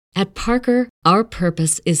At Parker, our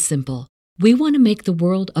purpose is simple. We want to make the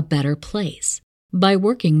world a better place by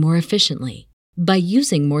working more efficiently, by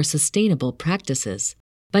using more sustainable practices,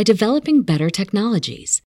 by developing better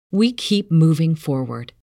technologies. We keep moving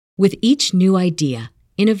forward. With each new idea,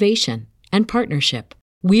 innovation, and partnership,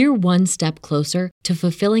 we're one step closer to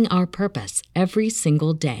fulfilling our purpose every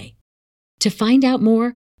single day. To find out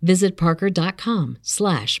more, visit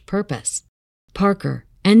parker.com/purpose. Parker,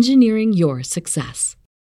 engineering your success.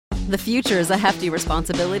 The future is a hefty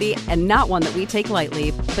responsibility and not one that we take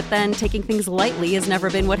lightly. But then taking things lightly has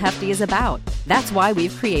never been what Hefty is about. That's why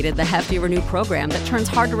we've created the Hefty Renew program that turns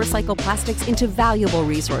hard-to-recycle plastics into valuable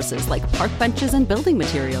resources like park benches and building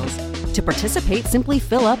materials. To participate, simply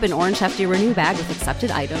fill up an orange Hefty Renew bag with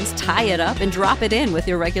accepted items, tie it up, and drop it in with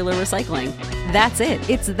your regular recycling. That's it.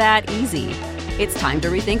 It's that easy. It's time to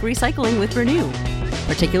rethink recycling with Renew.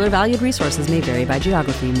 Particular valued resources may vary by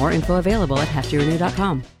geography. More info available at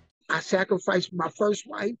heftyrenew.com. I sacrificed my first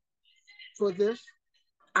wife for this.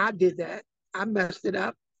 I did that. I messed it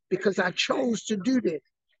up because I chose to do this.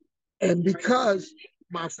 And because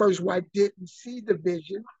my first wife didn't see the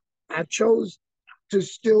vision, I chose to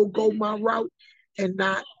still go my route and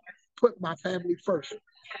not put my family first.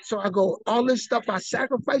 So I go, all this stuff I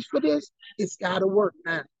sacrificed for this, it's got to work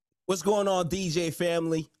now. What's going on, DJ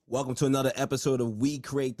family? Welcome to another episode of We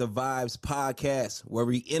Create the Vibes podcast, where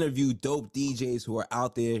we interview dope DJs who are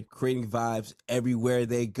out there creating vibes everywhere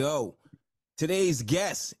they go. Today's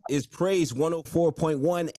guest is Praise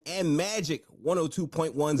 104.1 and Magic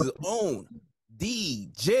 102.1's own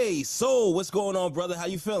DJ Soul. What's going on, brother? How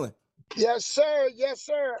you feeling? Yes, sir. Yes,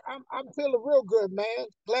 sir. I'm feeling real good, man.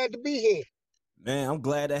 Glad to be here. Man, I'm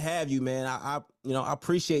glad to have you, man. I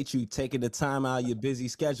appreciate you taking the time out of your busy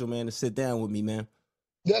schedule, man, to sit down with me, man.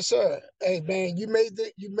 Yes, sir. Hey, man, you made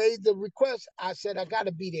the request. I said I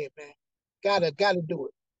gotta be there, man. Gotta do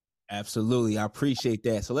it. Absolutely, I appreciate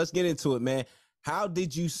that. So let's get into it, man. How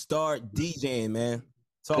did you start DJing, man?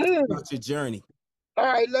 Talk about your journey. All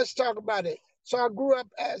right, let's talk about it. So I grew up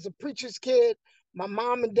as a preacher's kid. My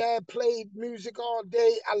mom and dad played music all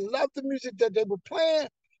day. I loved the music that they were playing,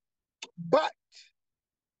 but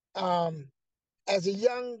as a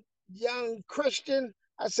young Christian,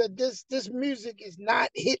 I said, this music is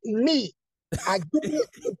not hitting me. I get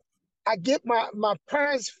it. I get my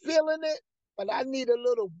parents feeling it, but I need a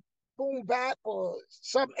little boom bap or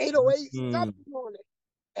some 808, something on it.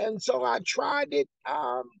 And so I tried it.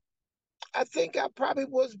 I think I probably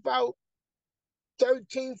was about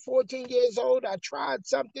 13, 14 years old. I tried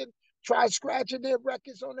scratching their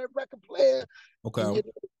records on their record player. Okay. And,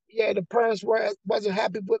 the parents wasn't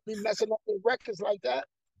happy with me messing up their records like that.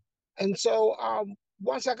 And so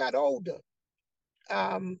once I got older,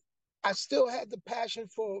 I still had the passion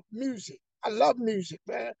for music. I love music,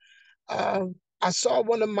 man. I saw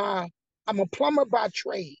I'm a plumber by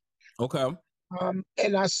trade. Okay.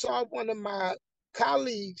 And I saw one of my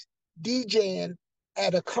colleagues DJing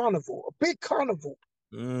at a carnival, a big carnival.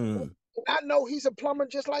 And I know he's a plumber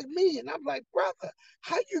just like me. And I'm like, brother,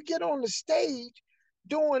 how you get on the stage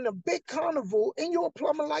doing a big carnival and you're a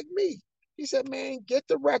plumber like me? He said, man, get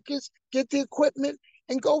the records, get the equipment,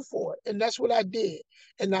 and go for it. And that's what I did.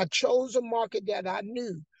 And I chose a market that I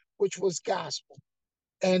knew, which was gospel.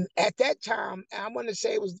 And at that time, I want to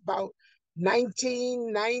say it was about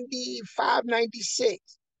 1995,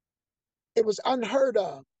 96. It was unheard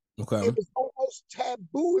of. Okay. It was almost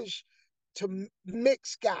tabooish to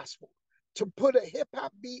mix gospel, to put a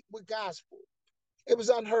hip-hop beat with gospel. It was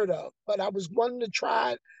unheard of, but I was wanting to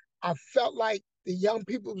try it. I felt like the young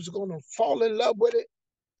people was going to fall in love with it.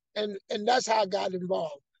 And that's how I got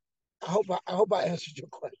involved. I hope I answered your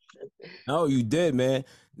question. No, you did, man.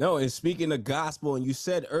 No, and speaking of gospel, and you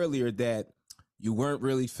said earlier that you weren't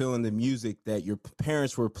really feeling the music that your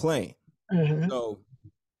parents were playing. Mm-hmm. So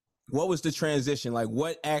what was the transition? Like,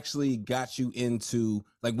 what actually got you into,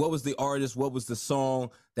 like, what was the artist? What was the song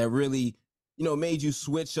that really, made you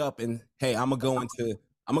switch up and, hey, I'm gonna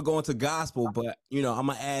go into gospel, but I'm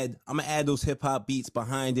gonna add those hip hop beats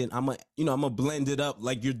behind it. I'm gonna blend it up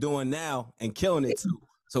like you're doing now and killing it too.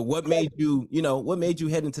 So what made you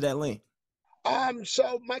head into that lane?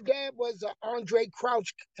 So my dad was an Andre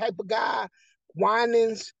Crouch type of guy,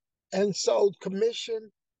 Winans, and so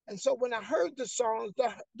Commission. And so when I heard the songs,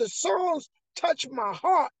 the songs touched my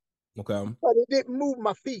heart, okay, but it didn't move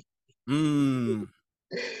my feet. Mm.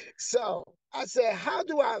 So I said, how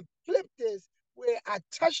do I flip this where I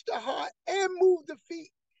touch the heart and move the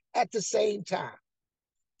feet at the same time?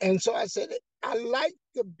 And so I said, I like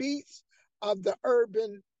the beats of the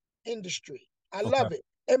urban industry. I love it.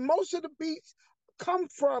 And most of the beats come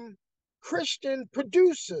from Christian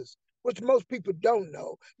producers, which most people don't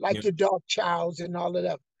know, like your Dark Childs and all of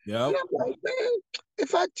that. Yeah. And I'm like, man,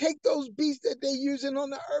 if I take those beats that they're using on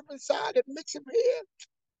the urban side and mix them here,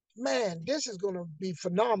 man, this is going to be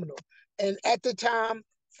phenomenal. And at the time,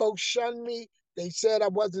 folks shunned me. They said I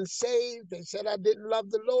wasn't saved. They said I didn't love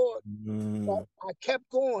the Lord. But I kept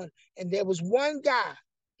going. And there was one guy,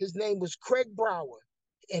 his name was Craig Brower,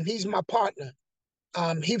 and he's my partner.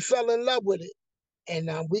 He fell in love with it. And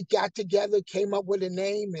we got together, came up with a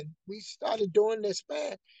name, and we started doing this,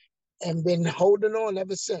 man, and been holding on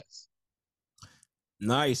ever since.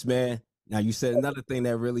 Nice, man. Now, you said another thing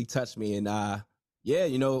that really touched me. And yeah,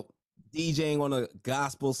 you know, DJing on a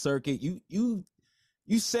gospel circuit, you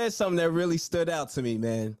said something that really stood out to me,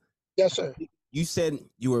 man. Yes, sir. You said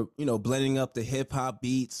you were, you know, blending up the hip hop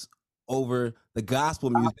beats over the gospel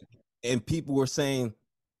music, and people were saying,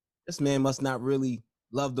 this man must not really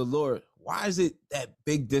love the Lord. Why is it that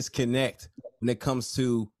big disconnect when it comes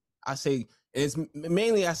to, I say, it's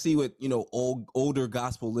mainly I see with, you know, older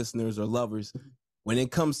gospel listeners or lovers, when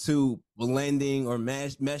it comes to blending or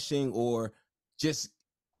meshing or just,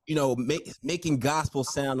 you know, making gospel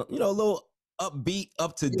sound, you know, a little upbeat,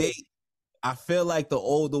 up to date. I feel like the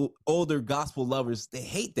older gospel lovers, they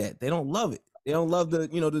hate that. They don't love it. They don't love the,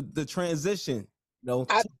 you know, the transition. You know,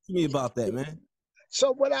 talk to me about that, man.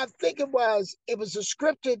 So what I think it was a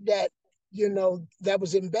scripture that, you know, that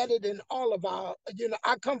was embedded in all of our, you know,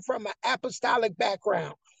 I come from an apostolic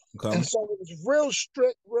background. Okay. And so it was real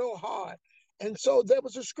strict, real hard. And so there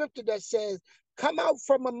was a scripture that says, come out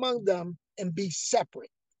from among them and be separate.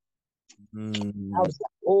 I was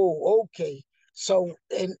like, oh, okay. So,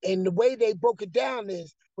 and the way they broke it down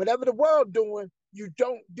is whatever the world doing, you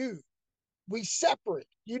don't do. We separate.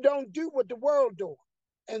 You don't do what the world doing.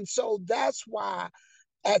 And so that's why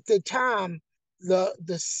at the time,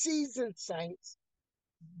 the seasoned saints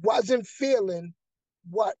wasn't feeling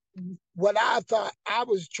what I thought I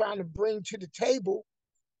was trying to bring to the table,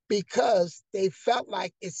 because they felt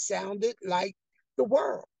like it sounded like the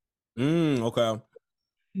world. Okay.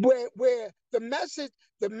 Where the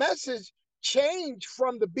message changed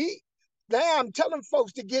from the beat. Now I'm telling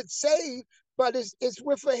folks to get saved, but it's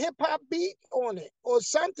with a hip hop beat on it or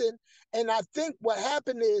something. And I think what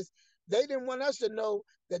happened is they didn't want us to know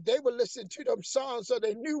that they were listening to them songs, so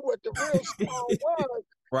they knew what the real song was.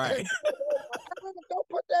 Right. And don't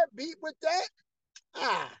put that beat with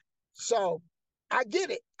that. So I get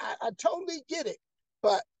it. I totally get it.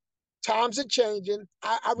 But times are changing.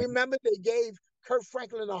 I remember they gave Kirk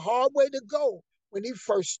Franklin a hard way to go when he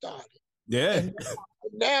first started. Yeah. And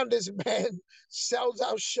now this man sells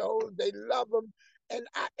out shows. They love him. And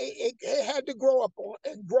it had to grow up on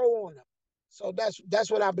and grow on him. So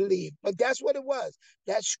that's what I believe. But that's what it was.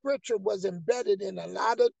 That scripture was embedded in a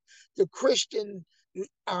lot of the Christian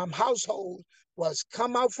households, was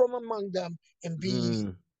come out from among them and be.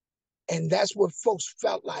 And that's what folks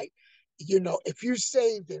felt like. You know, if you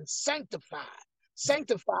saved and sanctified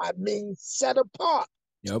means set apart.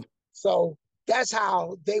 Yep. So that's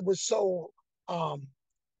how they were so,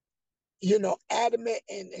 you know, adamant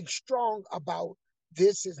and strong about,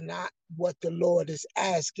 this is not what the Lord is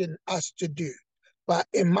asking us to do. But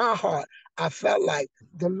in my heart, I felt like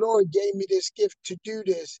the Lord gave me this gift to do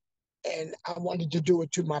this, and I wanted to do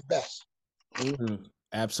it to my best.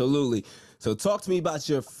 Absolutely. So talk to me about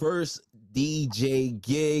your first DJ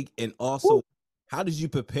gig, and also how did you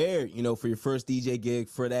prepare, you know, for your first DJ gig,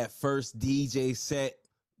 for that first DJ set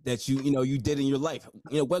that you did in your life?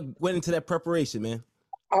 You know, what went into that preparation, man?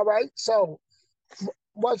 All right. So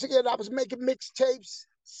once again, I was making mixtapes,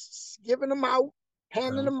 giving them out,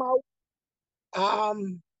 handing them out.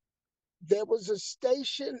 There was a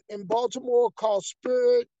station in Baltimore called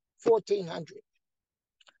Spirit 1400.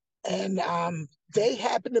 And they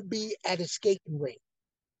happened to be at a skating rink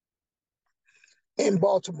in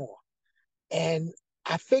Baltimore. And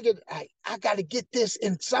I figured I got to get this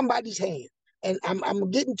in somebody's hand. And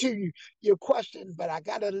I'm getting to your question, but I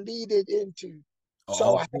got to lead it into.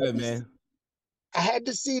 So I had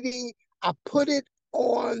the CD. I put it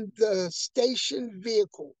on the station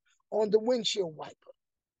vehicle, on the windshield wiper,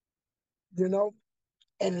 you know,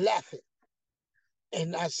 and left it.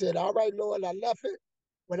 And I said, all right, Lord, I left it.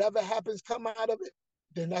 Whatever happens, come out of it,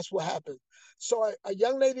 then that's what happens. So a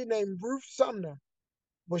young lady named Ruth Sumner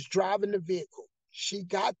was driving the vehicle. She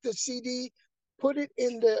got the CD, put it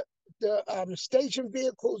in the station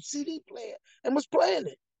vehicle CD player, and was playing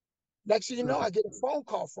it. Next thing you know, I get a phone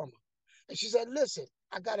call from her. And she said, listen,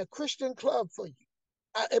 I got a Christian club for you.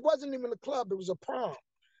 It wasn't even a club, it was a prom.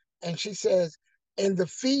 And she says, and the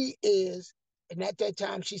fee is, and at that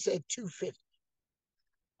time she said $250.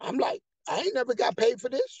 I'm like, I ain't never got paid for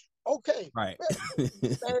this. Okay. Right.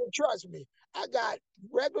 Man, trust me, I got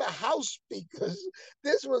regular house speakers.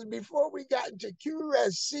 This was before we got into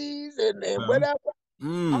QSCs and whatever.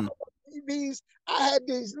 Mm. TVs. I had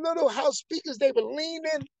these little house speakers. They were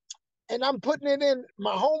leaning, and I'm putting it in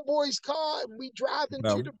my homeboy's car, and we driving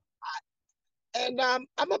to the. And I'm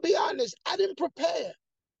gonna be honest, I didn't prepare.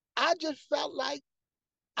 I just felt like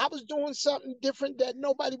I was doing something different that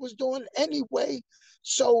nobody was doing anyway.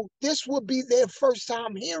 So this would be their first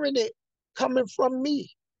time hearing it coming from me.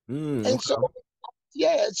 And so,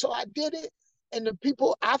 yeah, so I did it. And the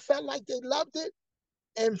people, I felt like they loved it.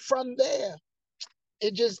 And from there,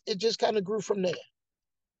 it just kind of grew from there.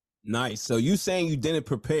 Nice. So you saying you didn't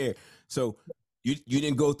prepare. So you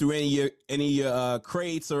didn't go through any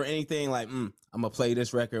crates or anything like, I'm gonna play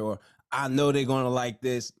this record, or I know they're gonna like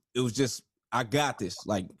this. It was just, I got this.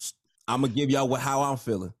 Like, I'm gonna give y'all how I'm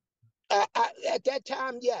feeling. At that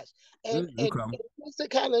time, yes. And just to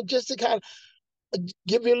kind of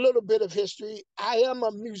give you a little bit of history, I am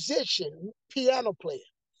a musician, piano player.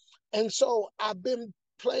 And so I've been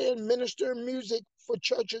playing minister music for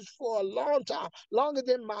churches for a long time, longer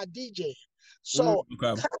than my DJ. So I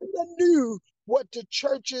kind of knew what the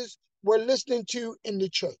churches were listening to in the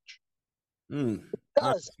church.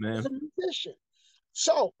 Because I was a musician.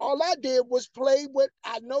 So all I did was play what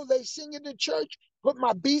I know they sing in the church, put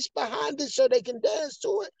my beats behind it so they can dance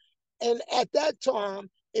to it. And at that time,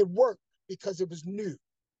 it worked because it was new.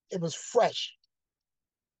 It was fresh.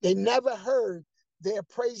 They never heard their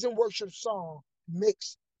praise and worship song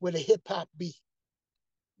mixed with a hip hop beat.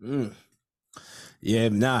 Yeah,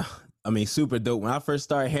 nah. I mean, super dope. When I first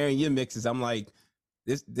started hearing your mixes, I'm like,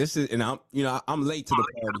 this is, and I'm late to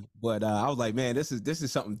the party, but I was like, man, this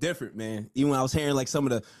is something different, man. Even when I was hearing like some of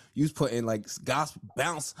the, you was putting like gospel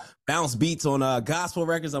bounce beats on gospel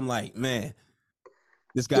records, I'm like, man,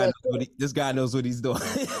 this guy knows what he's doing.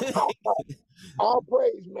 All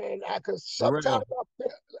praise, man. Because sometimes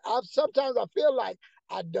I feel like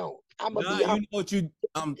I don't. I'm gonna be honest. You know what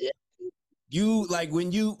you like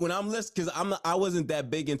when I'm listening, because I wasn't that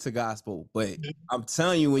big into gospel, but I'm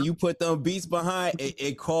telling you, when you put them beats behind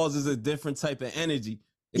it causes a different type of energy.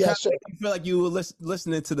 Yes, sir. You feel like you were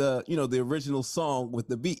listening to the the original song with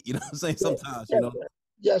the beat. You know what I'm saying? Sometimes, Sir.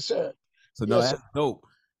 Yes, sir. So no, that's dope.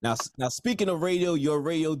 Now speaking of radio, you're a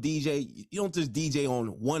radio DJ. You don't just DJ on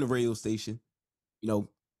one radio station.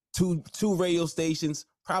 Two radio stations,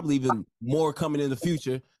 probably even more coming in the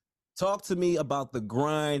future. Talk to me about the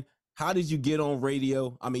grind. How did you get on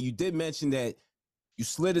radio? I mean, you did mention that you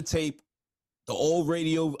slid a tape, the old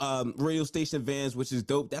radio station vans, which is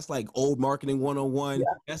dope. That's like old marketing 101. Yeah,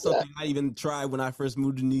 that's something I even tried when I first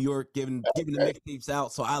moved to New York, giving the mixtapes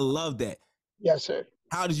out. So I love that. Yes, sir.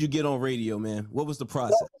 How did you get on radio, man? What was the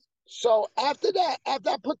process? So after that, after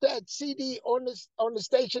I put that CD on the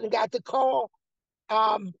station and got the call,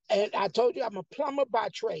 and I told you I'm a plumber by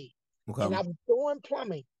trade, and I was doing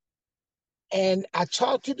plumbing. And I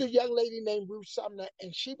talked to the young lady named Ruth Sumner,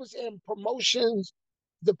 and she was in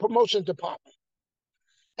the promotions department.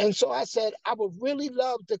 And so I said, I would really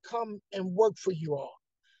love to come and work for you all.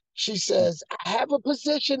 She says, I have a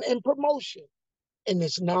position in promotion, and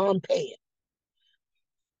it's non-paying.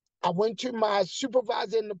 I went to my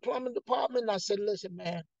supervisor in the plumbing department, and I said, listen,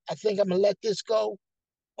 man, I think I'm going to let this go,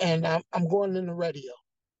 and I'm going in the radio.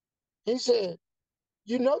 He said,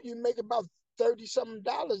 you make about $30-something,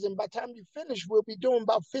 and by the time you finish, we'll be doing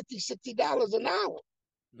about $50-$60 an hour.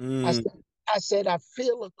 I said, I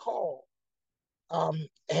feel a call.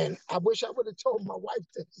 And I wish I would have told my wife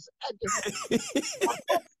this.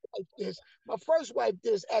 My first wife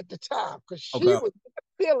this at the time, because she was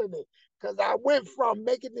feeling it. Because I went from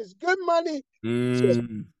making this good money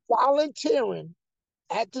to volunteering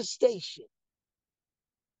at the station,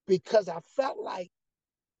 because I felt like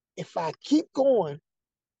if I keep going,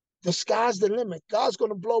 the sky's the limit. God's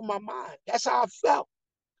going to blow my mind. That's how I felt.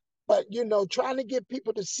 But, trying to get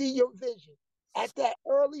people to see your vision at that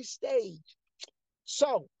early stage.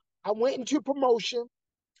 So I went into promotion.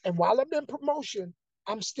 And while I'm in promotion,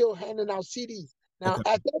 I'm still handing out CDs. Now,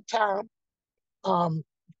 at that time,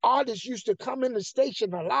 artists used to come in the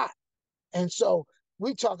station a lot. And so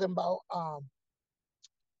we talking about,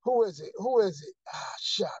 who is it?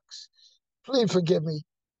 Shucks. Please forgive me.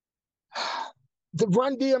 The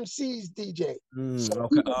Run DMC's DJ. How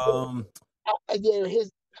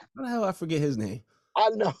the hell I forget his name? I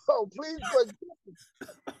know. Please forgive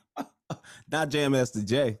me. Not Jam Master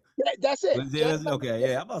Jay. That's it. Okay,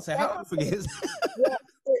 yeah. I'm about to say, how do I forget his name?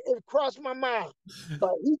 It crossed my mind.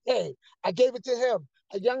 But he came. I gave it to him.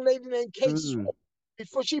 A young lady named Kate Swift,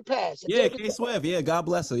 before she passed. Yeah, Kate Swift. Yeah, God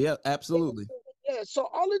bless her. Yeah, absolutely. Yeah, so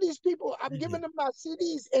all of these people, I'm giving them my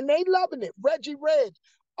CDs and they loving it. Reggie Reg,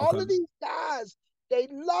 all of these guys, they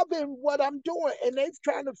loving what I'm doing and they're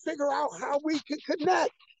trying to figure out how we can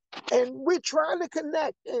connect. And we're trying to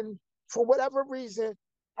connect. And for whatever reason,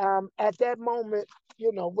 at that moment,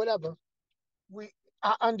 whatever,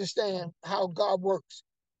 I understand how God works.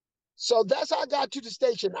 So that's how I got to the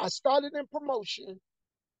station. I started in promotion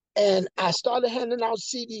and I started handing out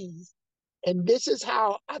CDs. And this is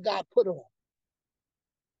how I got put on.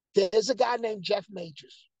 There's a guy named Jeff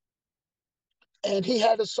Majors, and he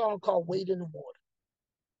had a song called Wade in the Water.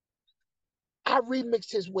 I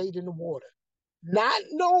remixed his Wade in the Water, not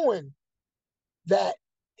knowing that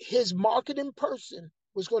his marketing person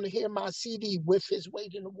was going to hear my CD with his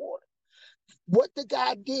Wade in the Water. What the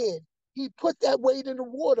guy did, he put that Wade in the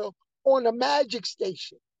Water on a Magic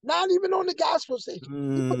station, not even on the gospel station.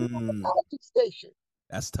 He put it on the Magic station.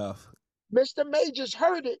 That's tough. Mr. Majors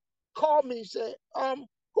heard it, called me, said,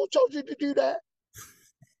 who told you to do that?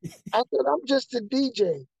 I said, I'm just a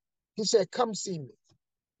DJ. He said, come see me.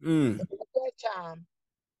 And at that time,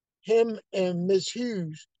 him and Miss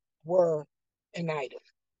Hughes were an item.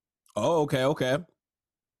 Oh, okay.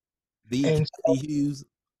 The Hughes.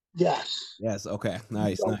 Yes. Yes, okay.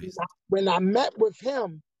 Nice, so nice. When I met with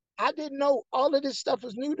him, I didn't know all of this stuff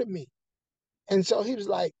was new to me. And so he was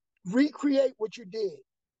like, recreate what you did.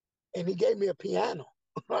 And he gave me a piano.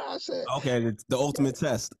 I said, okay, the ultimate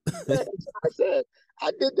test. I said,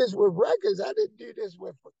 I did this with records. I didn't do this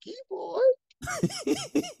with a keyboard.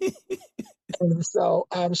 And so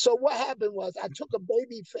what happened was I took a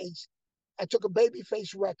Babyface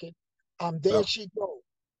record. There She Go.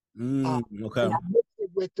 Okay. And I mixed it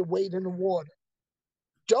with the Wade in the Water.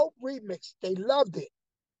 Dope remix. They loved it.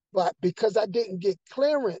 But because I didn't get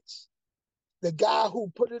clearance, the guy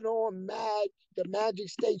who put it on the Magic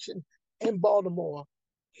station in Baltimore,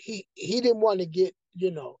 he didn't want to get,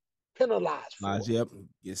 penalized for it. Yep,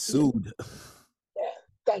 get sued. Yeah.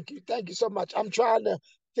 Thank you so much. I'm trying to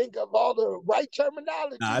think of all the right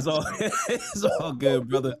terminology. Nah, it's all good,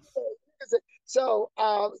 brother. So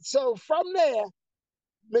from there,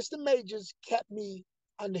 Mr. Majors kept me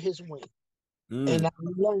under his wing. And I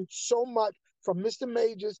learned so much from Mr.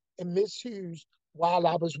 Majors and Miss Hughes while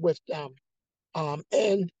I was with them.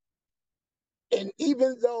 And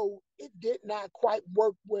even though it did not quite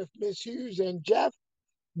work with Miss Hughes and Jeff,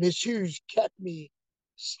 Miss Hughes kept me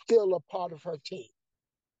still a part of her team.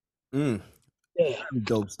 Yeah.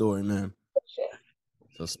 Dope story, man. Sure.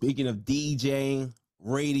 So speaking of DJing,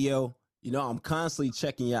 radio, I'm constantly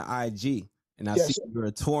checking your IG, and I see you're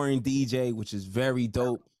a touring DJ, which is very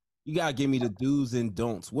dope. You gotta give me the do's and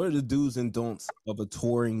don'ts. What are the do's and don'ts of a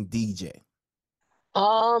touring DJ?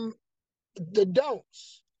 The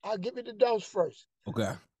don'ts. I'll give you the don'ts first.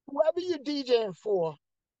 Okay. Whoever you're DJing for,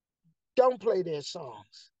 don't play their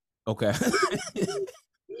songs. Okay.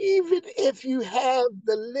 Even if you have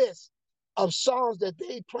the list of songs that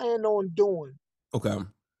they plan on doing, okay,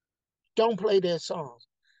 don't play their songs.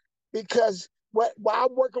 Because while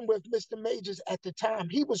working with Mr. Majors at the time,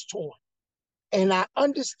 he was touring. And I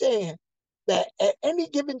understand that at any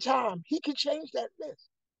given time, he can change that list.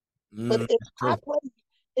 But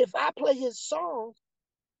if I play his songs,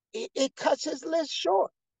 it cuts his list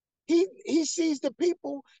short. He sees the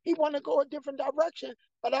people, he want to go a different direction,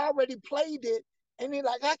 but I already played it. And he's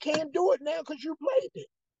like, I can't do it now because you played it.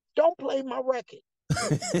 Don't play my record.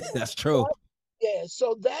 That's true. Yeah,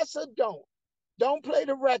 so that's a don't. Don't play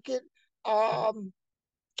the record.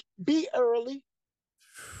 Be early.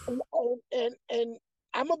 And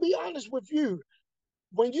I'm going to be honest with you.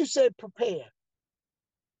 When you said prepare,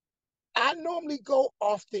 I normally go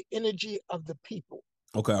off the energy of the people.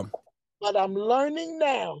 Okay. But I'm learning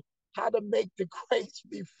now how to make the crates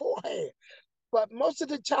beforehand. But most of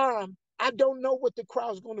the time, I don't know what the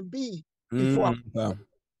crowd's going to be before.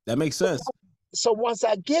 That makes sense. So once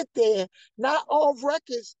I get there, not all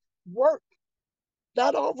records work.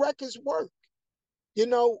 Not all records work. In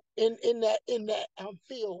that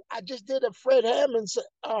field. I just did a Fred Hammond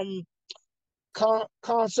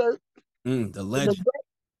concert. The legend.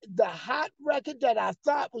 The hot record that I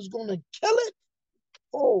thought was going to kill it.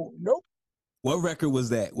 Oh, nope. What record was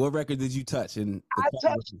that? What record did you touch? I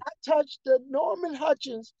touched the Norman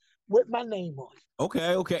Hutchins with my name on it.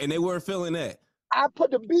 Okay. And they weren't feeling that. I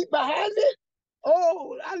put the beat behind it.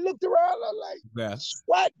 Oh, I looked around. I'm like,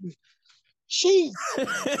 sweating. Jeez.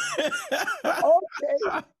 Okay.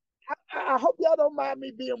 I hope y'all don't mind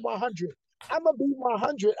me being 100. I'm going to be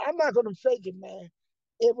 100. I'm not going to fake it, man.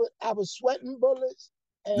 I was sweating bullets,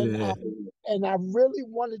 and I really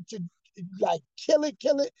wanted to kill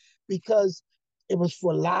it because it was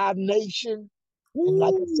for Live Nation. And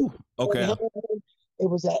like I said, okay, it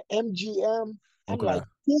was at MGM. I'm like,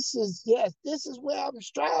 this is where I'm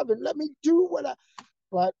striving. Let me do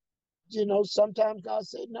but sometimes God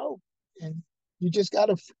said no. And you just got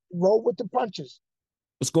to roll with the punches.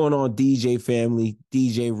 What's going on, DJ family?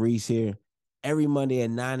 DJ Reese here. Every Monday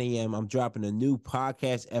at 9 a.m., I'm dropping a new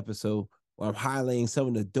podcast episode where I'm highlighting some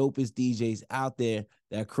of the dopest DJs out there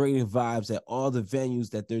that are creating vibes at all the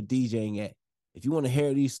venues that they're DJing at. If you want to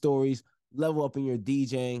hear these stories, level up in your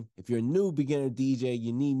DJing. If you're a new beginner DJ,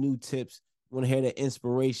 you need new tips. You want to hear that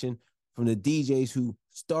inspiration from the DJs who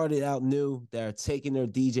started out new, that are taking their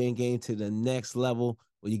DJing game to the next level.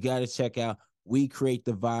 Well, you got to check out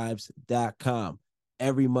WeCreateTheVibes.com.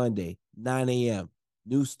 Every Monday, 9 a.m.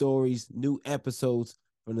 New stories, new episodes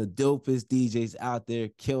from the dopest DJs out there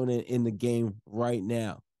killing it in the game right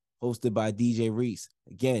now. Hosted by DJ Reese.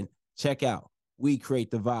 Again, check out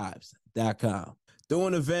WeCreateTheVibes.com.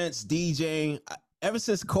 Doing events, DJing. Ever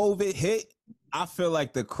since COVID hit, I feel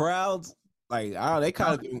like the crowds, like,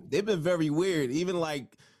 they've been very weird. Even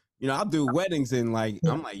like, I'll do weddings and like,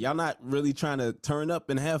 I'm like, y'all not really trying to turn up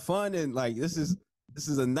and have fun. And like, this is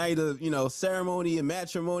a night of, ceremony and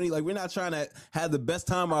matrimony. Like, we're not trying to have the best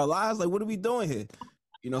time of our lives. Like, what are we doing here?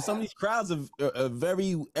 Some of these crowds are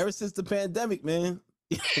very, ever since the pandemic, man,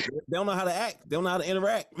 they don't know how to act. They don't know how to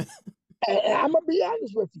interact. I'm going to be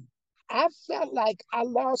honest with you. I felt like I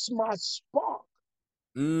lost my spark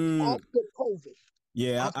after COVID.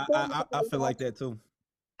 Yeah, I feel like that too.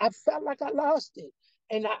 I felt like I lost it.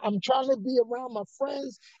 And I'm trying to be around my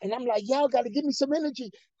friends, and I'm like, y'all got to give me some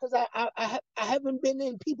energy because I haven't been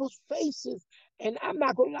in people's faces. And I'm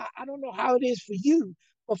not going to lie, I don't know how it is for you,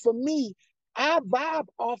 but for me, I vibe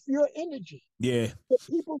off your energy. Yeah. The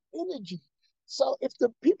people's energy. So if the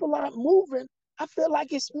people aren't moving, I feel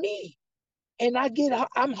like it's me. And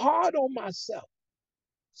I'm hard on myself.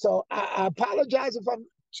 So I apologize if I'm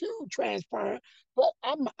too transparent, but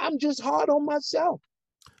I'm just hard on myself.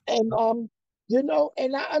 And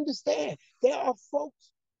and I understand there are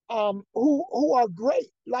folks who are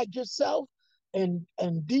great, like yourself and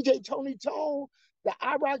DJ Tony Tone, the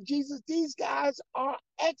I Rock Jesus. These guys are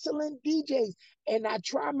excellent DJs, and I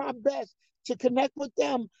try my best to connect with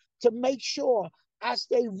them to make sure I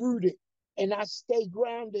stay rooted and I stay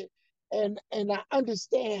grounded, and I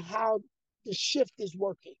understand how the shift is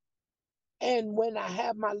working. And when I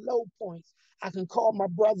have my low points, I can call my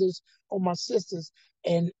brothers or my sisters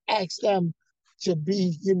and ask them to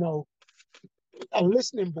be, a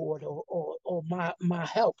listening board or my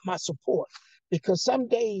help, my support. Because some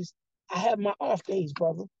days I have my off days,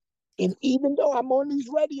 brother. And even though I'm on these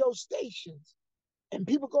radio stations and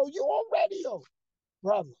people go, you on radio,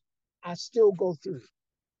 brother, I still go through.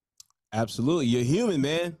 Absolutely. You're human,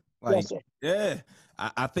 man. Like, yes, sir. Yeah.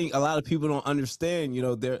 I think a lot of people don't understand,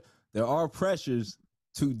 there are pressures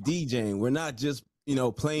to DJing. We're not just,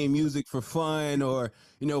 playing music for fun or,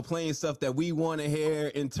 playing stuff that we want to hear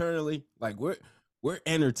internally. Like we're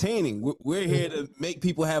entertaining. We're here to make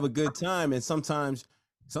people have a good time. And sometimes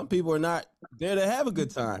some people are not there to have a good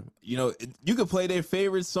time. You can play their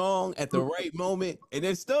favorite song at the right moment and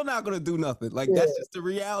they're still not going to do nothing. Like that's just the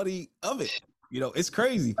reality of it. It's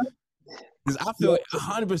crazy. Because I feel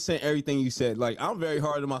 100% everything you said. Like, I'm very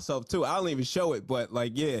hard on myself too. I don't even show it, but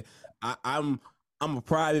like, yeah, I'm a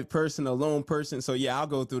private person, a lone person. So yeah, I'll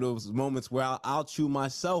go through those moments where I'll chew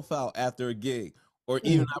myself out after a gig, or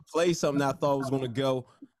even I play something I thought was going to go.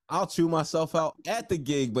 I'll chew myself out at the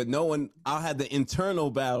gig, but I'll have the internal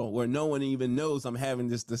battle where no one even knows I'm having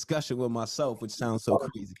this discussion with myself, which sounds so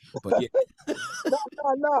crazy. But yeah.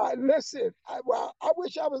 No. Listen, I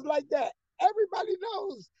wish I was like that. Everybody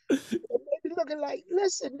knows. They be looking like,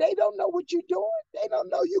 listen, they don't know what you're doing. They don't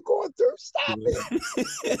know you're going through. Stop it.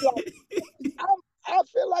 I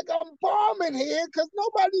feel like I'm bombing here because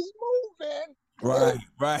nobody's moving.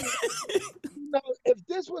 Right. If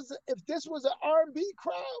this was an R&B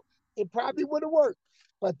crowd, it probably would have worked.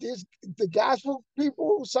 But the gospel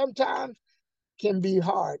people sometimes can be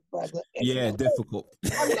hard, brother. Yeah, difficult.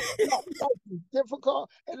 Difficult.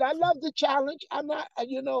 And I love the challenge. I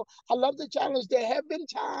love the challenge. There have been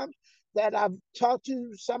times that I've talked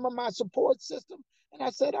to some of my support system and I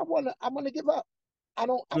said, I want to give up. I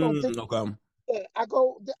don't think okay. I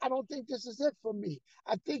don't think this is it for me.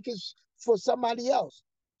 I think it's for somebody else.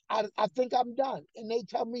 I think I'm done. And they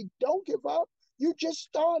tell me, don't give up. You just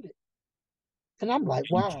started. And I'm like,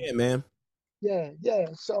 wow. You can, man. Yeah.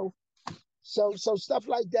 So stuff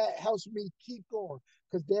like that helps me keep going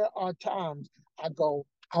because there are times I go,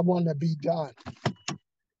 I want to be done.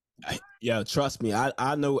 Yeah, trust me.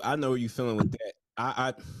 I know what you're feeling with that.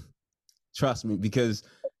 I trust me because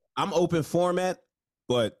I'm open format,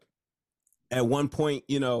 but at one point,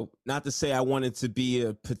 you know, not to say I wanted to be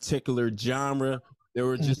a particular genre. There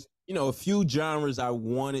were just, you know, a few genres I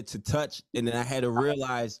wanted to touch. And then I had to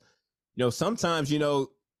realize, you know, sometimes, you know,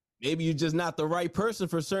 maybe you're just not the right person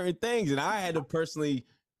for certain things. And I had to personally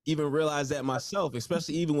even realize that myself,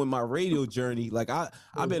 especially even with my radio journey. Like I've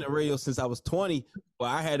been in radio since I was 20, but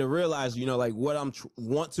I had to realize, you know, like what I'm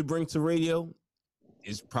want to bring to radio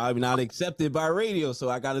is probably not accepted by radio. So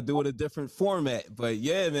I got to do it a different format. But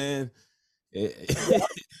yeah, man. And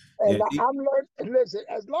I'm learning, listen,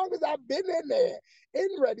 as long as I've been in there in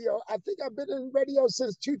radio, I think I've been in radio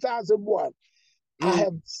since 2001. I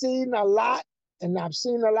have seen a lot, and I've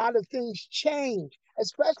seen a lot of things change,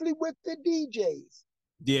 especially with the DJs.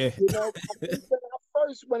 Yeah. You know,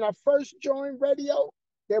 when I first joined radio,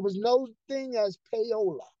 there was no thing as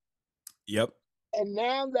payola. Yep. And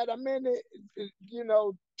now that I'm in it, you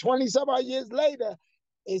know, 20 some odd years later,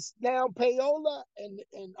 it's now payola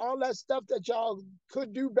and all that stuff that y'all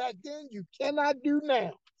could do back then, you cannot do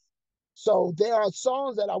now. So there are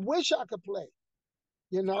songs that I wish I could play,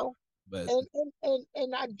 you know. But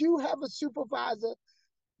and I do have a supervisor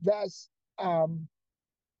that's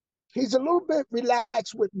he's a little bit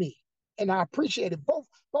relaxed with me, and I appreciate it. Both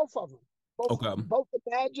of them, both the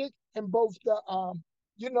Magic and both the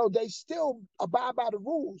you know, they still abide by the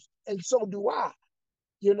rules, and so do I,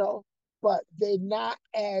 you know. But they're not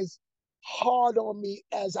as hard on me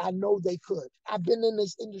as I know they could. I've been in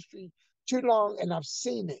this industry too long, and I've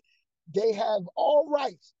seen it. They have all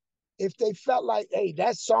rights if they felt like, hey,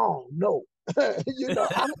 that song, no. You know,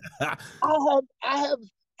 I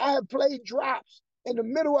have played drops in the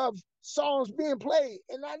middle of songs being played,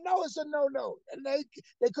 and I know it's a no. And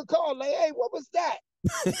they could call, like, hey, what was that?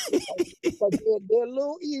 But they're a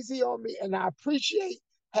little easy on me, and I appreciate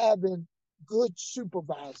having good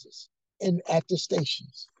supervisors at the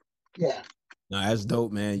stations. Yeah. No, that's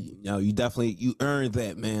dope, man. You know, you earned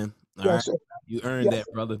that, man. All right. Sir. You earned that,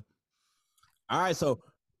 brother. All right, so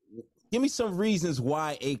give me some reasons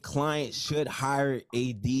why a client should hire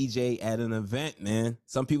a DJ at an event, man.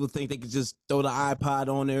 Some people think they could just throw the iPod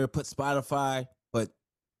on there, put Spotify, but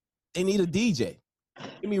they need a DJ.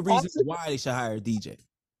 Give me reasons why they should hire a DJ.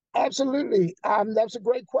 Absolutely. That's a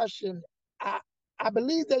great question. I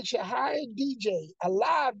believe they should hire a DJ, a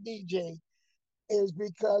live DJ, is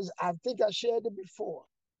because I think I shared it before.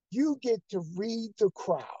 You get to read the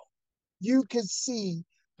crowd. You can see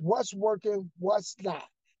what's working, what's not.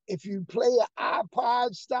 If you play an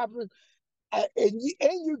iPod, stopping, and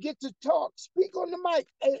you get to talk, speak on the mic.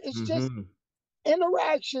 It's just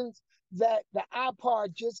interactions that the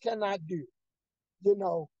iPod just cannot do. You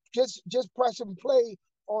know, just press and play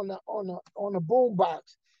on a boombox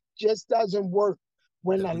just doesn't work.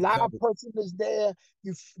 When a live person is there,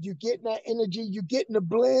 you getting that energy, you getting the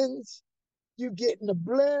blends.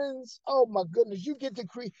 Oh my goodness, you get to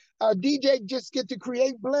create. DJ just get to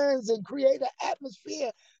create blends and create an atmosphere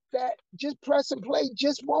that just press and play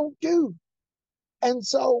just won't do. And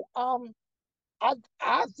so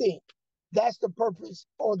I think that's the purpose,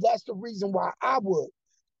 or that's the reason why I would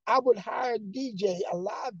hire a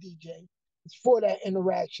live DJ, for that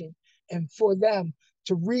interaction and for them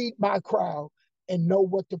to read my crowd and know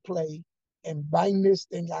what to play and bang this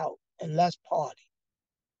thing out and let's party.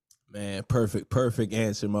 Man, perfect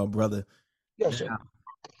answer, my brother. Yes, sir.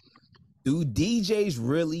 Do DJs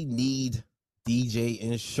really need DJ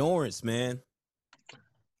insurance, man?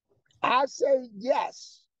 I say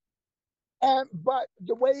yes. But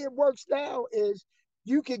the way it works now is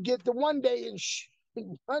you could get the one day insurance,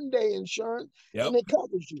 and it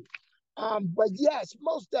covers you. But yes,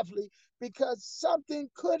 most definitely, because something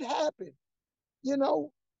could happen. You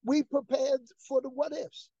know, we prepared for the what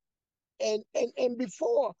ifs. And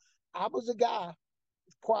before, I was a guy,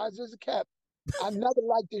 quiet as a cat. I never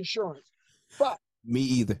liked insurance. But me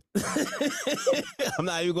either. I'm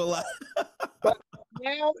not even gonna lie. But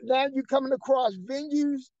now you're coming across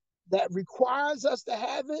venues that requires us to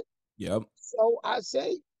have it. Yep. So I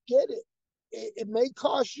say, get it. It may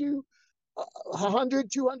cost you $100,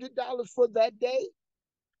 $200 for that day.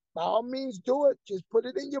 By all means, do it. Just put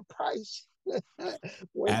it in your price.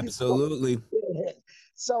 Absolutely.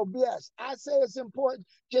 So yes, I say it's important,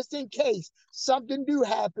 just in case something do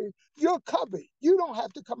happen, you're covered. You don't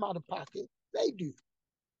have to come out of pocket. They do.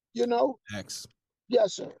 You know? X.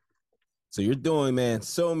 Yes, sir. So you're doing, man,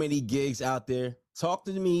 so many gigs out there. Talk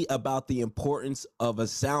to me about the importance of a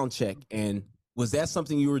sound check. And was that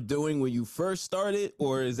something you were doing when you first started,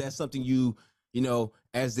 or is that something you know,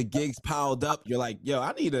 as the gigs piled up, you're like, yo,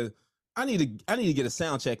 I need to get a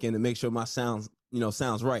sound check in to make sure my sounds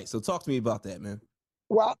right. So talk to me about that, man.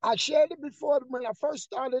 Well, I shared it before. When I first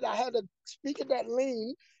started, I had a speaker that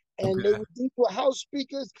leaned, and these were house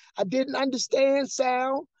speakers. I didn't understand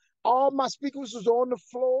sound. All my speakers was on the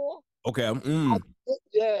floor. Okay.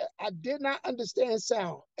 I did not understand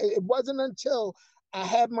sound. It wasn't until I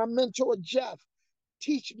had my mentor Jeff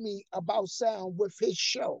teach me about sound with his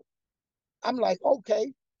show. I'm like,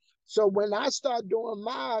 okay. So when I start doing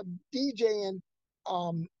my DJing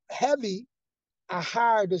heavy, I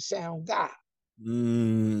hired a sound guy.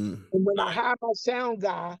 And when I hire my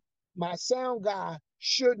sound guy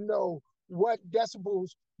should know what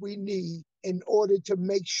decibels we need in order to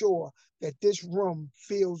make sure that this room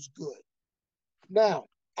feels good. Now,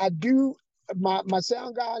 I do, my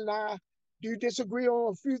sound guy and I do disagree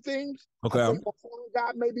on a few things. Okay. I think my sound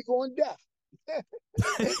guy may be going deaf.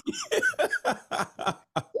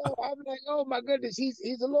 So I'm like, oh my goodness, he's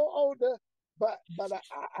a little older, but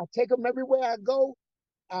I take him everywhere I go.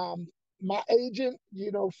 My agent,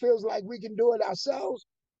 feels like we can do it ourselves,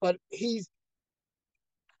 but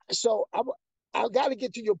so I got to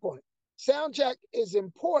get to your point. Sound check is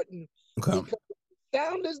important because if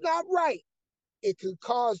sound is not right, it could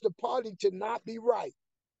cause the party to not be right.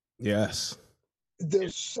 Yes.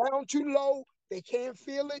 The sound too low, they can't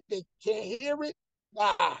feel it, they can't hear it.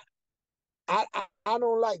 I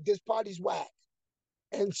don't like this party's whack.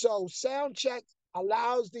 And so sound check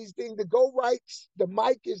allows these things to go right. The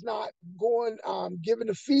mic is not going, giving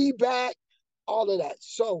the feedback, all of that.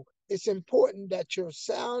 So it's important that your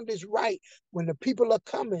sound is right. When the people are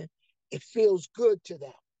coming, it feels good to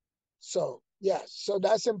them. So yes, so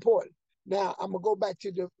that's important. Now I'm gonna go back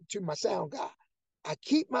to my sound guy. I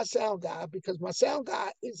keep my sound guy because my sound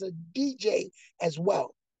guy is a DJ as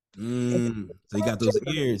well. So you got those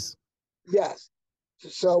ears. Yes.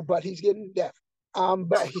 So, but he's getting deaf.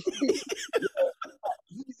 But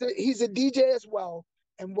he's a DJ as well.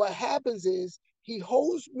 And what happens is he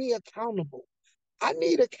holds me accountable. I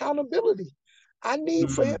need accountability. I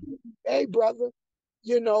need for him, hey brother,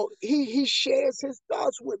 he shares his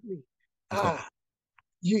thoughts with me. Okay.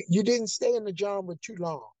 You didn't stay in the genre too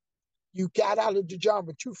long. You got out of the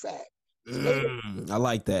genre too fast. I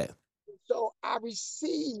like that. So I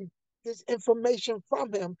receive this information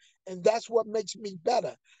from him, and that's what makes me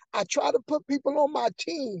better. I try to put people on my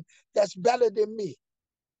team that's better than me,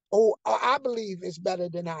 or I believe is better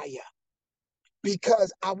than I am,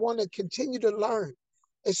 because I want to continue to learn.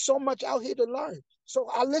 There's so much out here to learn. So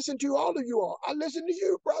I listen to all of you all. I listen to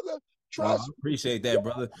you, brother. Trust me. Appreciate that,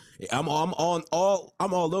 brother. I'm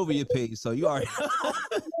all over your page, so you are.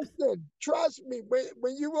 Listen, trust me.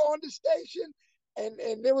 When you were on the station, and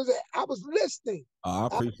I was listening. I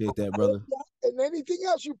appreciate that, brother. And anything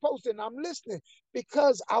else you posted, I'm listening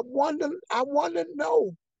because I want to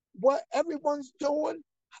know what everyone's doing.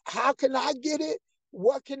 How can I get it?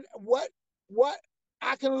 What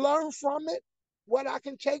I can learn from it? What I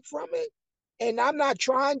can take from it? And I'm not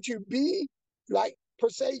trying to be like per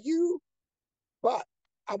se you, but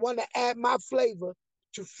I want to add my flavor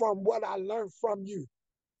from what I learned from you.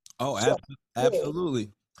 Oh, so,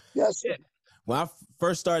 absolutely. Yes. Yeah. When I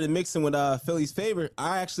first started mixing with Philly's Favorite,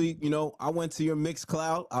 I actually, I went to your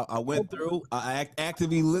Mixcloud. I went through. I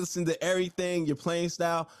actively listened to everything, your playing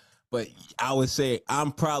style. But I would say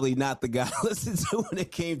I'm probably not the guy to listen to when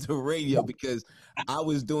it came to radio, because I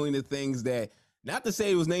was doing the things that, not to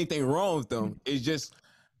say it was anything wrong with them. It's just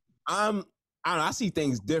I don't know, I see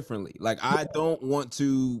things differently. Like, I don't want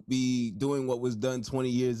to be doing what was done 20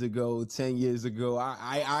 years ago, 10 years ago.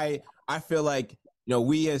 I feel like,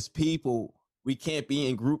 we as people, we can't be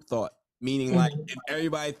in group thought, meaning like if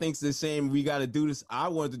everybody thinks the same, we got to do this. I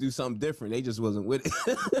wanted to do something different. They just wasn't with it.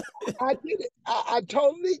 I get it. I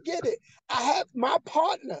totally get it. I have my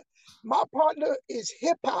partner. My partner is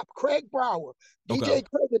hip hop, Craig Brower, DJ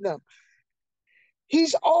Craig and them.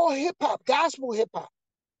 He's all hip hop, gospel hip hop.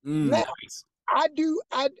 Now, nice. I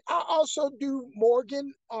also do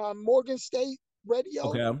Morgan State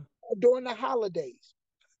Radio during the holidays.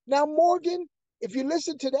 Now, Morgan, if you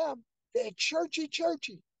listen to them, they're churchy.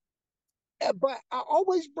 But I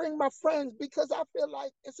always bring my friends because I feel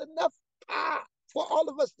like it's enough pie for all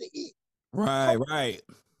of us to eat. Right.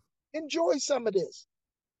 Enjoy some of this.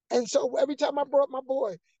 And so every time I brought my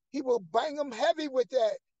boy, he will bang them heavy with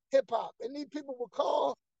that hip hop. And these people will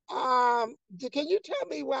call, can you tell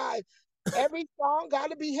me why every song got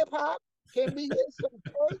to be hip hop? Can we hear some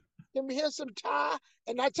Drake? Can we hear some Ty?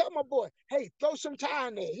 And I tell my boy, hey, throw some Ty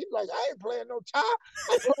in there. He's like, I ain't playing no Ty.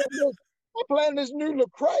 I'm playing this new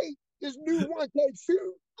Lecrae, this new 1K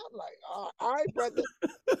Few. I'm like, all right, brother.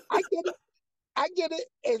 I get it.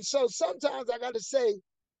 And so sometimes I got to say,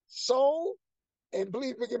 soul, and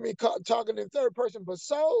please forgive me talking in third person, but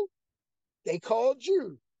soul, they called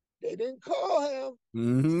you. They didn't call him.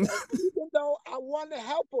 Mm-hmm. Even though I wanted to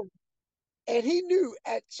help him. And he knew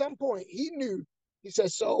at some point, he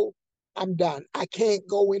said, so I'm done. I can't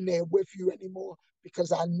go in there with you anymore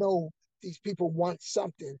because I know these people want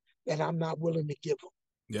something that I'm not willing to give them.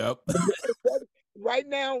 Yep. Right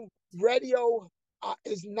now, radio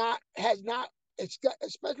has not,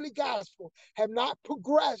 especially gospel, have not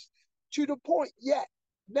progressed to the point yet.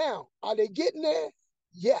 Now, are they getting there?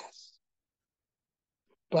 Yes.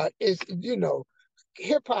 But it's,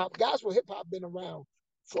 hip hop, gospel hip hop been around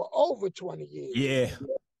for over 20 years. Yeah.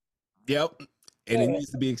 Yep. And it needs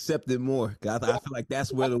to be accepted more. I feel like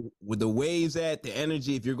that's where the waves at, the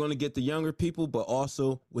energy, if you're going to get the younger people, but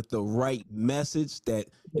also with the right message that,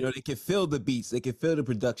 they can feel the beats, they can feel the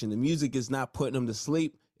production. The music is not putting them to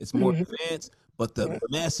sleep. It's more advanced, but the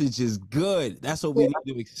message is good. That's what we need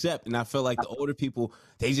to accept. And I feel like the older people,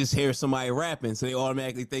 they just hear somebody rapping, so they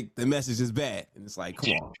automatically think the message is bad. And it's like,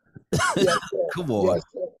 come on. Come on.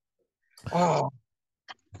 Yes,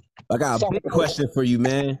 I got a big question for you,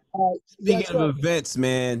 man. Speaking of events,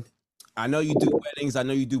 man, I know you do weddings. I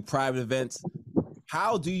know you do private events.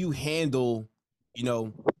 How do you handle,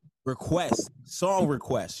 requests, song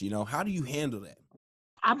requests? How do you handle that?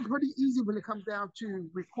 I'm pretty easy when it comes down to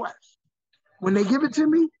requests. When they give it to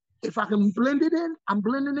me, if I can blend it in, I'm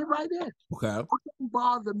blending it right in. Okay. It doesn't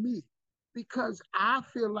bother me because I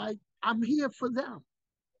feel like I'm here for them.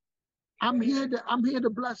 I'm here to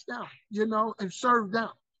bless them, and serve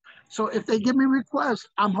them. So if they give me requests,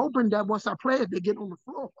 I'm hoping that once I play it, they get on the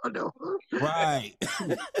floor. Right.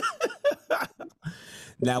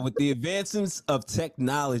 Now, with the advancements of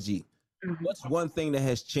technology, what's one thing that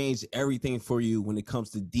has changed everything for you when it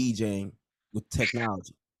comes to DJing with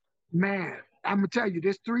technology? Man, I'm going to tell you,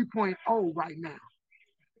 this 3.0 right now,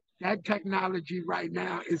 that technology right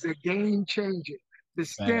now is a game changer. The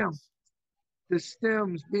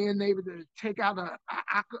stems, being able to take out a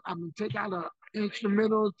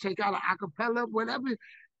instrumental, take out an acapella, whatever.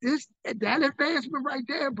 That advancement right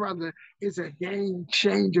there, brother, is a game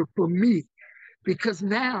changer for me. Because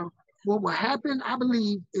now what will happen, I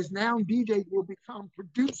believe, is now DJs will become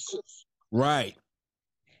producers. Right.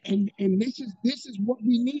 And this is what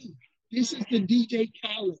we need. This is the DJ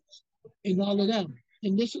Khaled's and all of them.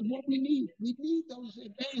 And this is what we need. We need those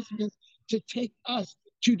advancements to take us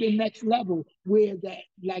to the next level where that,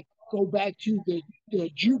 like, go back to the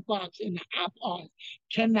jukebox and the iPod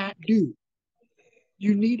cannot do.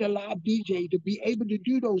 You need a live DJ to be able to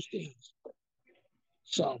do those things.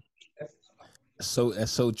 So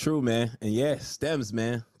that's so true, man. And yeah, stems,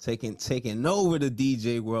 man, taking over the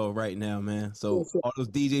DJ world right now, man. So all those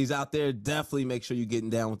DJs out there, definitely make sure you're getting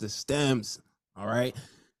down with the stems. All right.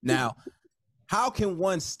 Now, how can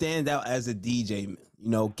one stand out as a DJ?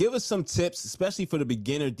 Give us some tips, especially for the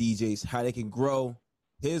beginner DJs, how they can grow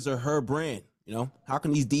his or her brand. How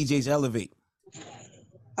can these DJs elevate?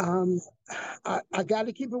 I got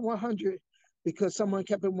to keep it 100 because someone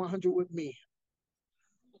kept it 100 with me.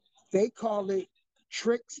 They call it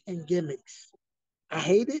tricks and gimmicks. I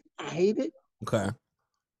hate it. Okay.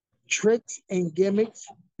 Tricks and gimmicks,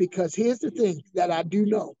 because here's the thing that I do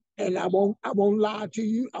know, and I won't lie to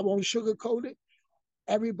you. I won't sugarcoat it.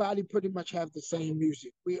 Everybody pretty much have the same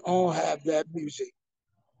music. We all have that music.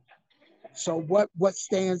 So what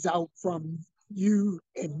stands out from you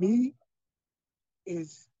and me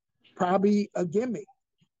is probably a gimmick.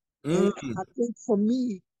 And I think for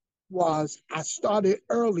me was I started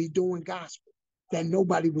early doing gospel that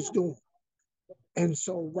nobody was doing. And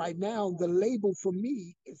so right now the label for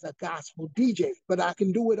me is a gospel DJ, but I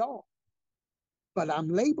can do it all. But I'm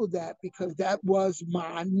labeled that because that was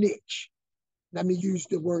my niche. Let me use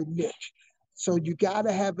the word niche. So you got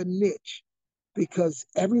to have a niche because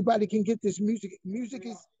everybody can get this music. Music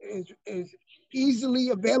is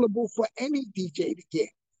easily available for any DJ to get.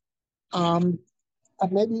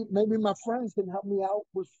 Maybe my friends can help me out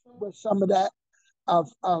with some of that of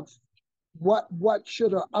what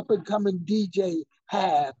should an up and coming DJ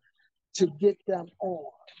have to get them on?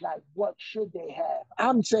 Like, what should they have?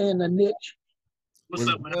 I'm saying a niche. What's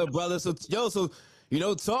up, good, brother? So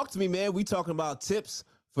talk to me, man. We talking about tips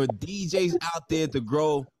for DJs out there to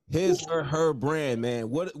grow his or her brand, man.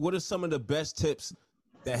 What are some of the best tips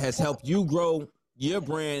that has helped you grow your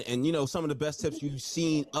brand, and some of the best tips you've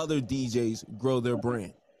seen other DJs grow their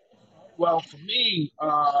brand? Well, for me,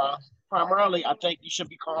 primarily, I think you should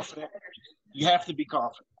be confident. You have to be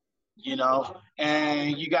confident,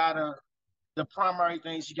 and the primary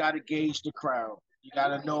things, you gotta gauge the crowd. You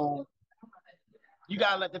gotta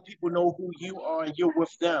let the people know who you are and you're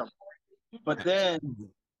with them. But then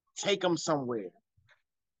take them somewhere.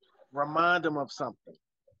 Remind them of something.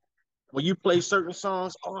 When you play certain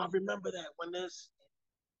songs, oh, I remember that when this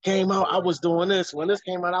came out, I was doing this. When this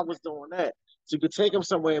came out, I was doing that. So you could take them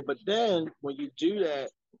somewhere. But then when you do that,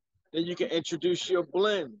 then you can introduce your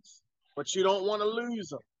blends. But you don't want to lose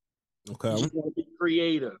them. Okay. You just want to be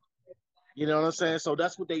creative. You know what I'm saying? So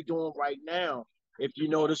that's what they're doing right now. If you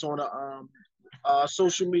notice on the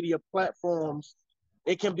social media platforms,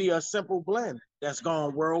 it can be a simple blend that's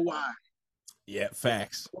gone worldwide. Yeah,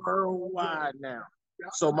 facts. Worldwide now.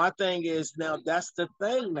 So my thing is now that's the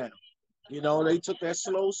thing now. You know, they took that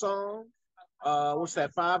slow song, what's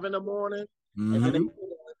that, 5 in the morning, and then they put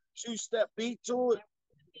a 2-step beat to it.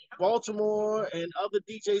 Baltimore and other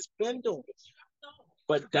DJs been doing it.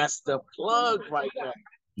 But that's the plug right now.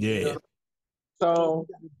 Yeah. You know? So,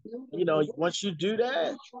 you know, once you do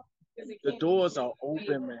that, the doors are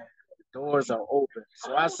open, man. The doors are open.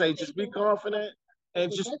 So I say just be confident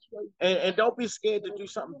and just and don't be scared to do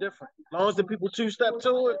something different. As long as the people 2-step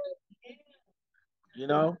to it, you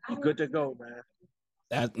know, you're good to go, man.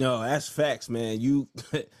 That's facts, man. You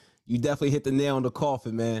you definitely hit the nail on the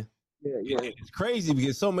coffin, man. Yeah. It's crazy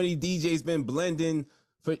because so many DJs been blending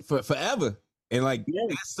for forever. And like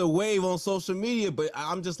that's the wave on social media. But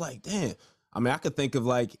I'm just like, damn. I mean, I could think of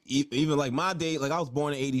like even like my day, like I was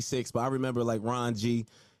born in '86, but I remember like Ron G,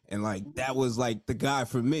 and like that was like the guy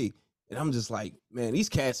for me. And I'm just like, man, these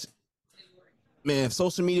cats, man, if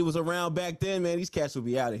social media was around back then, man, these cats would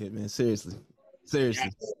be out of here, man. Seriously.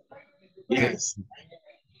 Yes.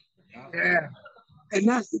 Yeah. And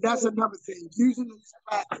that's another thing, using these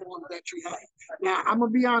platforms that you have. Now, I'm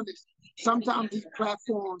going to be honest. Sometimes these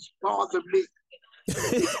platforms bother me.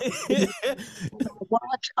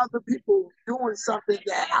 Watch other people doing something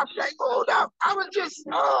that I'm like, hold up, I was just,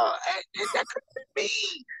 and that could be me.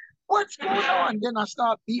 What's going on? Then I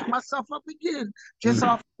start beating myself up again, just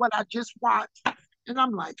off what I just watched. And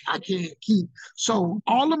I'm like, I can't keep. So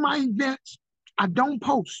all of my events, I don't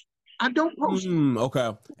post.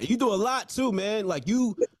 Okay. And you do a lot too, man. Like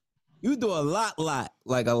you do a lot.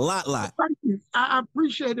 Like a lot. Thank you. I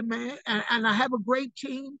appreciate it, man. And I have a great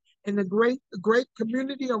team and a great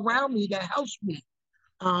community around me that helps me.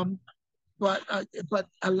 But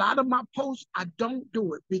a lot of my posts, I don't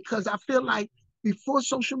do it because I feel like before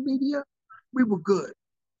social media, we were good.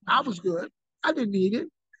 I was good. I didn't need it.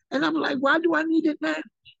 And I'm like, why do I need it now?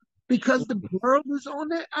 Because the world is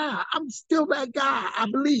on it. I'm still that guy, I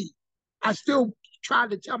believe. I still try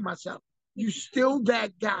to tell myself, you still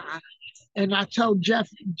that guy. And I tell Jeff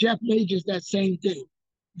Majors that same thing.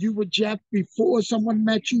 You were Jeff before someone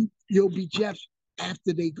met you, you'll be Jeff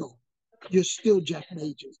after they go. You're still Jeff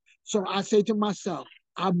Majors. So I say to myself,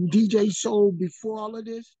 I'm DJ Soul before all of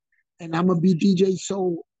this, and I'm going to be DJ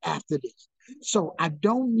Soul after this. So I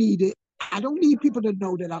don't need it. I don't need people to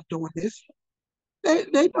know that I'm doing this. They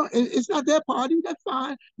don't, it's not their party. That's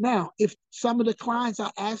fine. Now, if some of the clients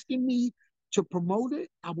are asking me to promote it,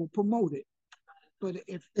 I will promote it. But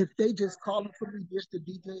if they just calling for me just to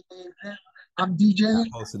DJ their event, I'm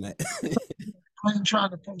DJing. Posting that. I ain't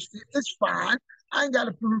trying to post it. It's fine. I ain't got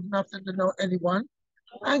to prove nothing to anyone.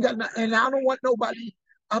 I ain't got nothing, and I don't want nobody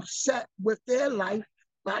upset with their life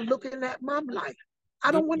by looking at my life.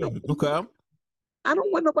 I don't want nobody. Okay. I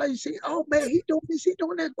don't want nobody to say, oh man, he doing this, he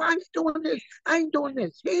doing that. Why he doing this? I ain't doing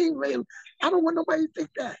this. He ain't real. I don't want nobody to think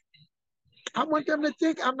that. I want them to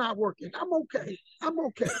think I'm not working. I'm okay.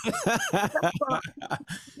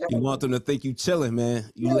 You want them to think you chilling,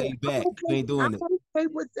 man. You laid back. Okay. You ain't doing it. I'm okay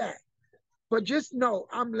with that. But just know,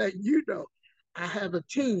 I'm letting you know, I have a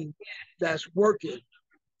team that's working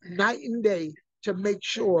night and day to make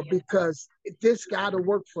sure, because this got to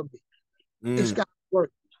work for me. It's got to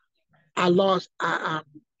work. I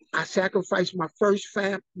sacrificed my first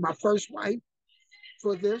wife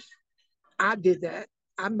for this. I did that.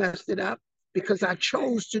 I messed it up because I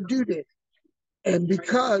chose to do this. And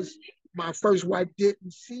because my first wife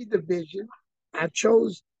didn't see the vision, I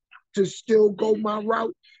chose to still go my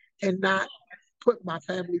route and not put my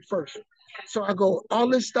family first. So I go, all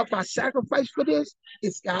this stuff I sacrificed for this,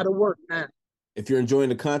 it's got to work now. If you're enjoying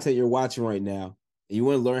the content you're watching right now, and you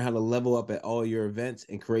want to learn how to level up at all your events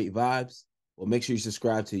and create vibes, well, make sure you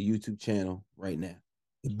subscribe to the YouTube channel right now.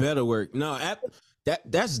 It better work. No,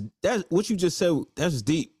 that's what you just said. That's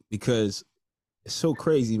deep because it's so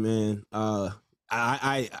crazy, man.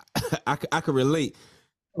 I could relate.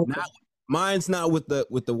 Okay. Mine's not with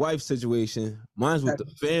the wife situation. Mine's with the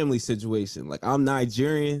family situation. Like I'm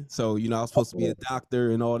Nigerian, so I was supposed to be a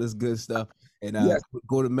doctor and all this good stuff, and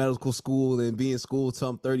go to medical school and be in school till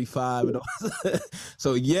I'm 35. And all.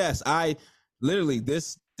 So yes, I literally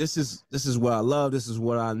this is what I love. This is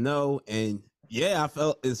what I know, and I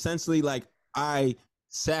felt essentially like I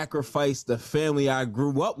sacrificed the family I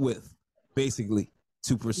grew up with basically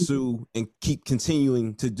to pursue and keep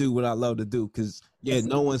continuing to do what I love to do. Because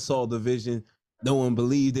no one saw the vision, no one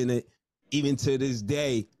believed in it. Even to this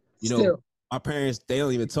day, my parents, they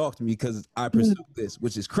don't even talk to me because I pursue this,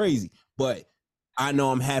 which is crazy. But I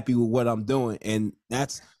know I'm happy with what I'm doing, and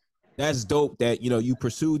that's dope that you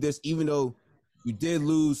pursued this, even though you did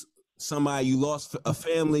lose somebody, you lost a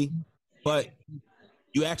family, but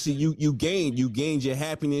you actually you gained your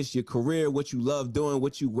happiness, your career, what you love doing,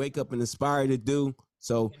 what you wake up and aspire to do.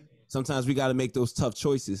 So sometimes we got to make those tough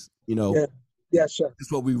choices. Yes, sir.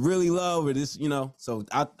 It's what we really love, or this, So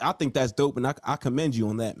I think that's dope, and I commend you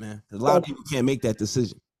on that, man. A lot of people can't make that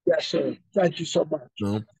decision. Yes, sir. Thank you so much.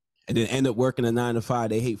 And then end up working a 9-to-5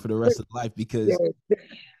 they hate for the rest of life because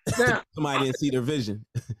now, somebody didn't see their vision.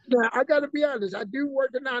 Now I got to be honest. I do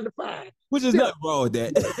work a 9-to-5, which is nothing wrong with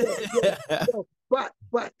that.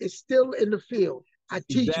 But it's still in the field. I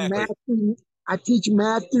teach math. I teach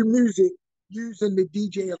math through music using the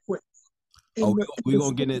DJ equipment. We're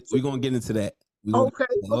gonna get into that. Okay.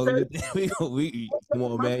 Come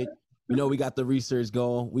on, man. We got the research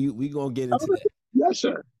going. We gonna get into that. Yes,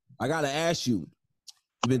 sir. I gotta ask you.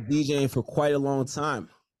 You've been DJing for quite a long time.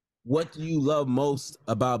 What do you love most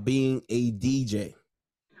about being a DJ?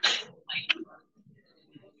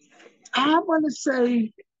 I want to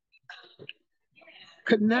say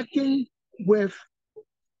connecting with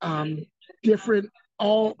different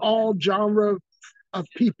all genre of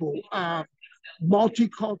people,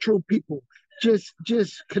 multicultural people. Just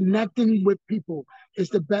connecting with people is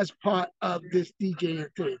the best part of this DJing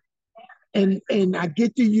thing. And I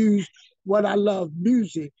get to use what I love,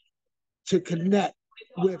 music, to connect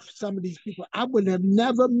with some of these people. I would have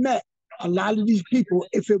never met a lot of these people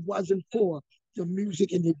if it wasn't for the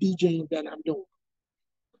music and the DJing that I'm doing.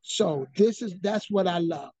 So that's what I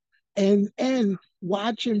love. And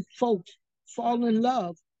watching folks fall in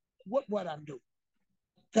love with what I'm doing.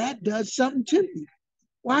 That does something to me.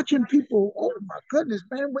 Watching people, oh my goodness,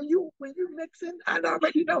 man, when you mixing, I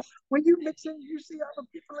already know. When you mixing, you see other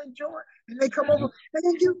people enjoy and they come over, and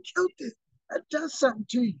then you killed it. That does something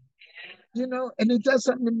to you, and it does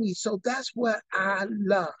something to me. So that's what I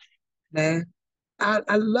love, man. I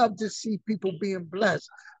love to see people being blessed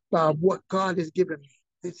by what God has given me,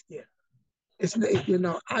 this gift. It's,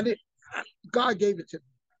 God gave it to me.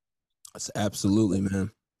 That's absolutely,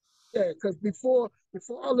 man. Yeah, because before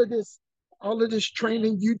all of this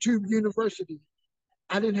training, YouTube University,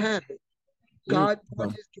 I didn't have it. God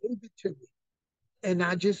just gave it to me. And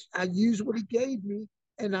I used what he gave me,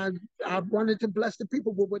 and I wanted to bless the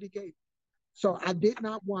people with what he gave me. So I did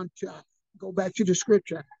not want to go back to the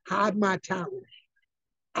scripture, hide my talent.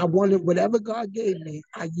 I wanted whatever God gave me,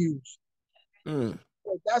 I used. So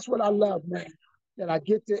that's what I love, man. That I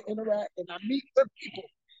get to interact and I meet good people.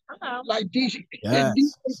 Like DJ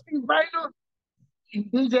Writer and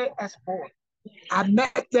DJ S4. I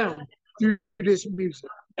met them through this music.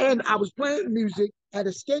 And I was playing music at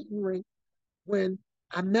a skating rink when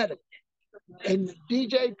I met them. And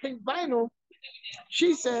DJ Pink Vinyl,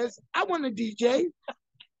 she says, I want to DJ.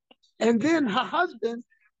 And then her husband,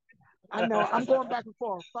 I know I'm going back and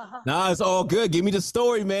forth. Nah, it's all good. Give me the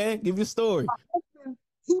story, man. Give me the story. My husband,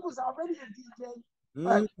 he was already a DJ.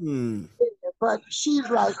 But she's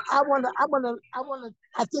like, I think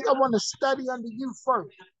I want to study under you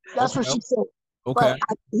first. That's what she said. Okay.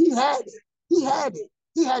 But he had it. He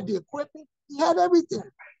had the equipment. He had everything.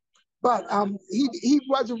 But he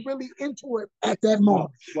wasn't really into it at that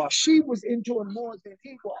moment. She was into it more than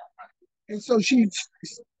he was. And so she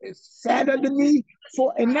sat under me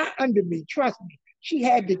and not under me, trust me. She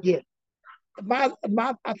had to get. I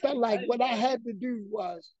felt like what I had to do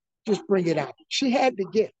was just bring it out. She had to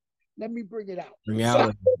get. Let me bring it out.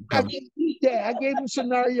 I gave them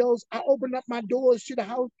scenarios. I opened up my doors to the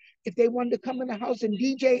house. If they wanted to come in the house and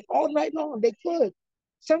DJ all night long, they could.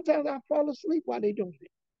 Sometimes I fall asleep while they're doing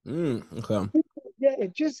it. Okay. Yeah,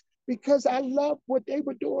 just because I love what they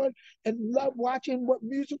were doing and love watching what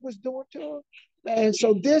music was doing to them. And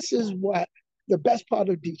so this is what the best part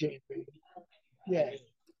of DJing. Yeah.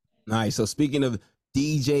 Nice. So speaking of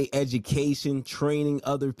DJ education, training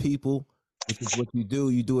other people, which is what you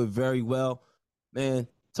do it very well. Man,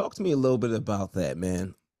 talk to me a little bit about that,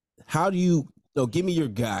 man. How do you give me your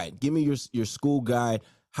guide, give me your school guide.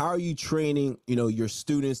 How are you training, your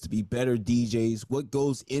students to be better DJs? What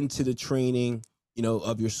goes into the training,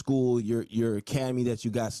 of your school, your academy that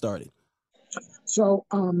you got started? So,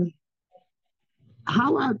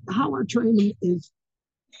 how I train them is,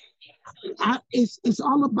 it's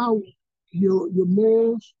all about your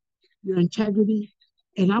morals, your integrity,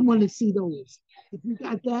 and I want to see those. If you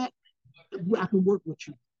got that, I can work with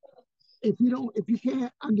you. if you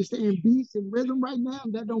can't understand beats and rhythm right now,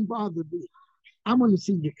 that don't bother me. I want to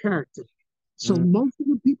see your character. So most of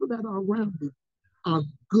the people that are around me are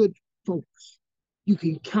good folks. You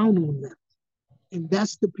can count on them. And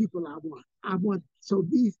that's the people I want. So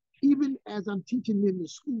these, even as I'm teaching in the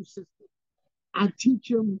school system, I teach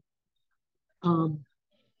them,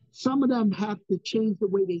 some of them have to change the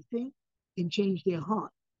way they think and change their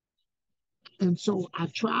heart. And so I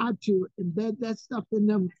try to embed that stuff in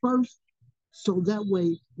them first, so that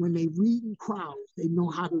way when they read in crowds, they know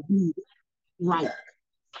how to read it right.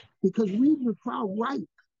 Because reading the crowd right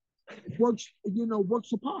works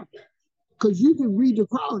apart. Because you can read the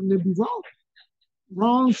crowd and it be wrong.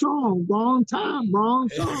 Wrong song, wrong time, wrong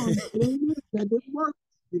song. That didn't work.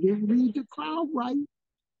 You didn't read the crowd right.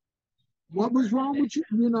 What was wrong with you?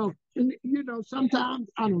 Sometimes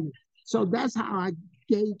I don't know. So that's how I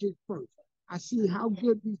gauge it first. I see how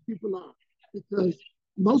good these people are. Because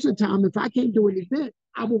most of the time, if I can't do an event,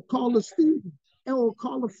 I will call a student or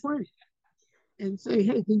call a friend and say,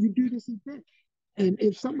 hey, can you do this event? And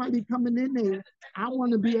if somebody coming in there, I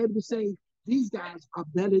want to be able to say, these guys are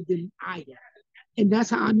better than I am. And that's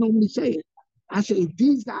how I normally say it. I say,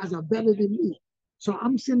 these guys are better than me. So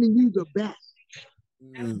I'm sending you the best.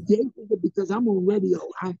 Because I'm on radio.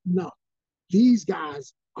 No, these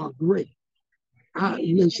guys are great.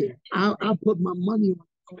 Listen, I put my money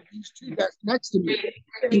on these two that's next to me.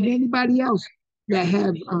 And anybody else that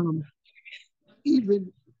have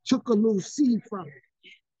even took a little seed from it.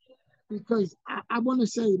 Because I want to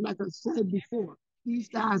say, like I said before, these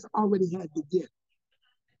guys already had the gift.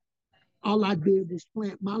 All I did was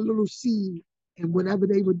plant my little seed and whatever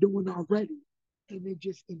they were doing already, and it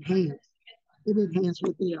just enhanced. It enhanced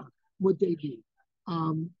what they do.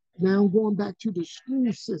 Now going back to the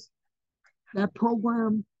school system, that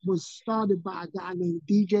program was started by a guy named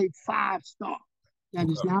DJ Five Star. That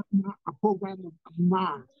is not a program of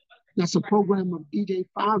mine. That's a program of DJ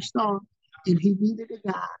Five Star, and he needed a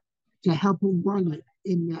guy to help him run it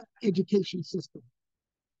in the education system.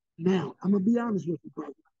 Now, I'm gonna be honest with you,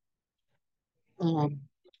 brother.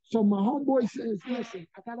 So my homeboy says, listen,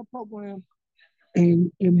 I got a program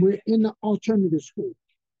and we're in the alternative school.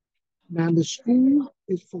 Now the school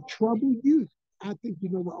is for troubled youth. I think you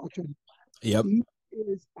know what alternative is. Yep. He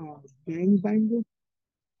is gangbanger,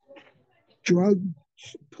 drug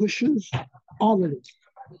pushers, all of this.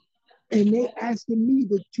 And they asking me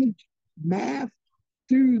to teach math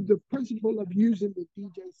through the principle of using the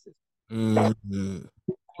DJ system.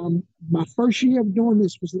 Mm-hmm. My first year of doing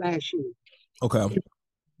this was last year. Okay. It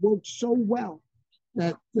worked so well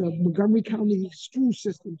that the Montgomery County school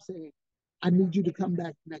system said, I need you to come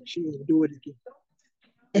back next year and do it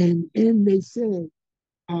again. And they said,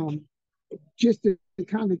 just to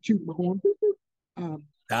kind of toot my horn.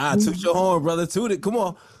 Toot your horn, brother. Toot it. Come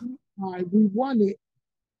on. We won it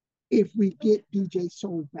if we get DJ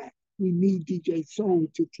Soul back. We need DJ Soul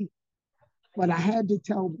to teach. But I had to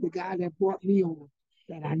tell the guy that brought me on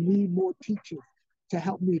that I need more teachers to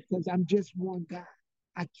help me because I'm just one guy.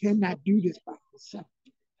 I cannot do this by myself,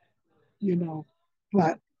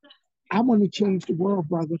 But I want to change the world,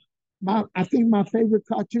 brother. I think my favorite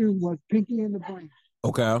cartoon was Pinky and the Brain.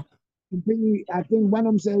 Okay. And Pinky, I think one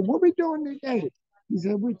of them said, what we doing today? He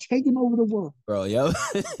said, we're taking over the world. Bro, yep.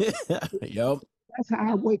 Yep. That's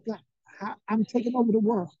how I wake up. I'm taking over the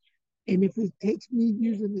world. And if it takes me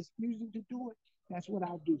using this music to do it, that's what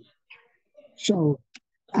I'll do. So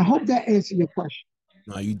I hope that answered your question.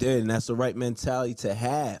 No, you did. And that's the right mentality to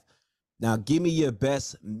have. Now, give me your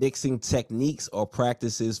best mixing techniques or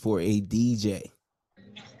practices for a DJ.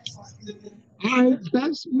 My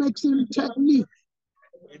best mixing technique.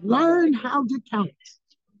 Learn how to count.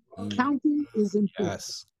 Counting is important.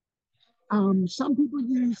 Yes. Some people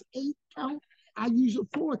use 8 count. I use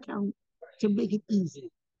a 4 count to make it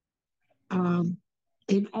easy. And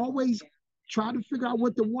always try to figure out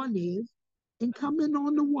what the 1 is and come in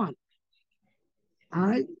on the 1. All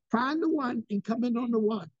right, find the 1 and come in on the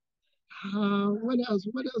 1. What else?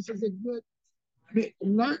 What else is a good?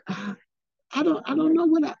 Learn. I don't know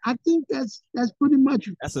what I think that's pretty much.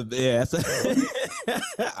 I feel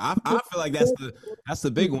like that's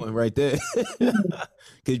the big one right there.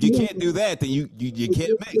 Because you can't do that, then you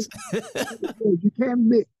can't mix. You can't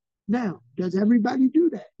mix. Now, does everybody do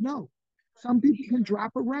that? No. Some people can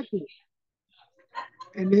drop a record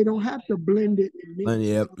and they don't have to blend it.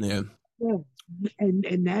 Yeah.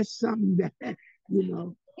 And that's something that,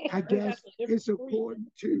 I guess it's according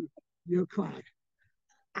to your client.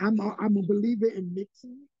 I'm a believer in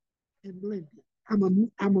mixing and blending.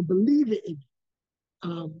 I'm a believer in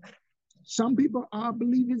some people are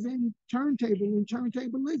believers in turntable and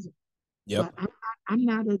turntablism. Yep. But I'm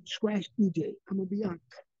not a scratch DJ. I'm gonna be honest.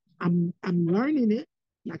 I'm learning it.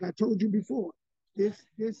 Like I told you before,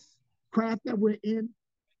 this craft that we're in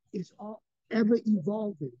is all ever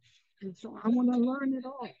evolving, and so I want to learn it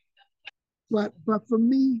all. But for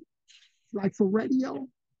me, like for radio,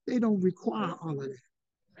 they don't require all of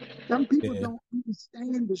that. Some people Yeah. don't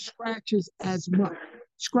understand the scratches as much.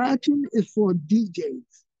 Scratching is for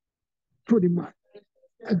DJs, pretty much.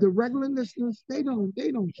 The regular listeners, they don't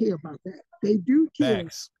care about that. They do care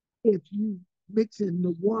Facts. if you mix in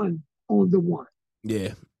the one on the one, Yeah,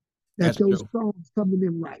 that that's those true. songs coming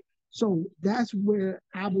in right. So that's where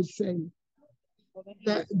I would say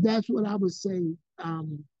that's what I would say.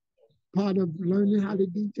 Part of learning how to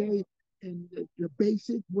DJ and the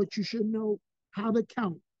basic, what you should know, how to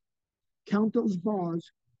count those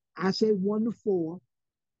bars. I say 1 to 4,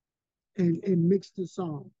 and mix the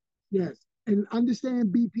song. Yes, and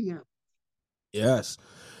understand BPM. Yes.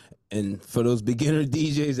 And for those beginner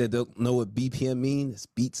DJs that don't know what BPM means, it's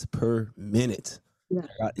beats per minute. Yeah,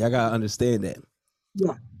 Y'all gotta understand that.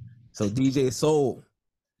 yeah. So DJ Soul,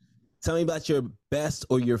 tell me about your best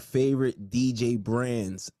or your favorite DJ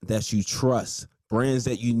brands that you trust. Brands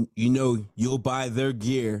that you know you'll buy their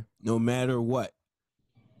gear no matter what.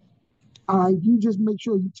 You just make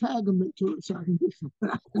sure you tag them into it so I can get some.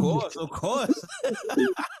 Of course.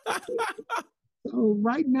 So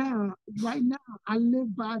right now, I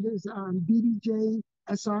live by this DDJ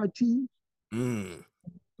SRT. Mm,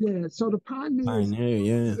 Yeah, so the Pioneers, Pioneer,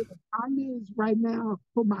 yeah. Pioneers right now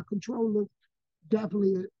for my controllers,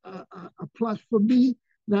 definitely a plus for me.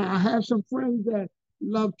 Now I have some friends that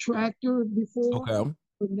love Tractor before, Okay.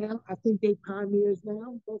 but now I think they Pioneers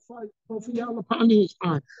now. Both of y'all are Pioneers.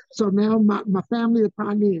 So now my family are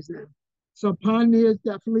Pioneers now. So Pioneers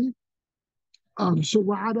definitely.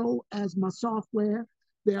 Serato as my software.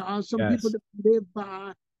 There are some people Yes. that live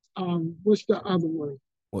by what's the other one?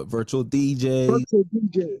 What virtual DJ? Virtual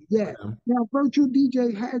DJ. Yeah. Okay. Now Virtual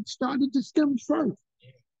DJ had started the stems first.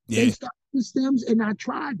 They Yeah. started the stems and I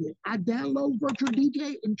tried it. I downloaded Virtual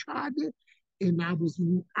DJ and tried it, and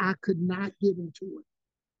I could not get into it.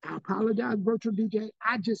 I apologize, Virtual DJ.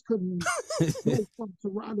 I just couldn't go from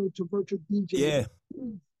Serato to Virtual DJ. Yeah.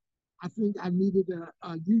 I think I needed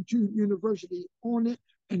a YouTube University on it,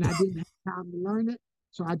 and I didn't have time to learn it.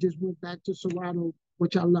 So I just went back to Serato,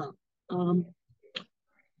 which I love. Um,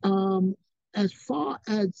 um, as far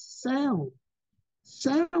as sound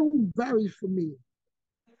varies for me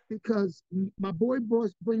because my boy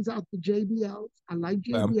Boss brings out the JBLs. I like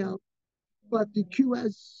JBL, but the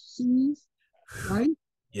QSCs, right?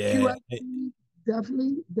 Yeah. QSCs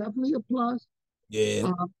definitely a plus.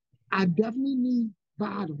 Yeah. I definitely need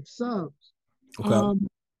bottom subs. Okay.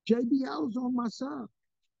 JBL's on my sub.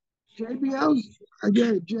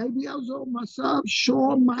 JBL's on my sub.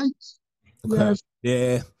 Shure mics. Okay. Yes.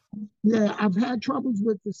 Yeah. Yeah, I've had troubles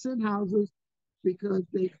with the Sennheisers because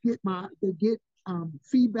they get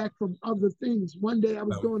feedback from other things. One day I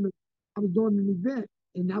was doing an event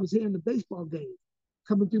and I was hearing the baseball game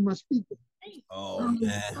coming through my speaker. Oh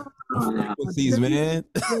man. Frequencies, man.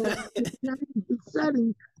 The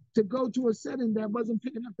setting to go to a setting that wasn't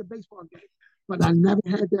picking up the baseball game. But I never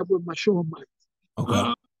had that with my Shure mics.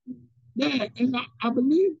 Okay. Yeah, and I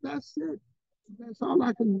believe that's it. That's all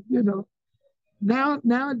I can,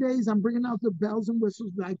 Nowadays, I'm bringing out the bells and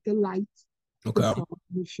whistles like the lights, Okay. the fog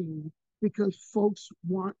machine, because folks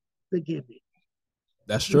want the gimmick.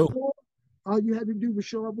 That's true. Before, all you had to do was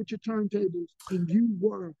show up with your turntables, and you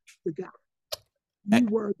were the guy. You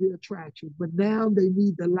were the attraction. But now they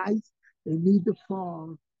need the lights, they need the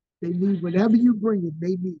fog, they need whatever you bring it,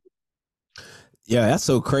 they need it. Yeah, that's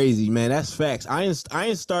so crazy, man. That's facts. I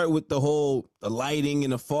didn't start with the lighting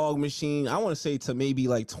and the fog machine. I want to say to maybe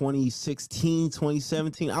like 2016,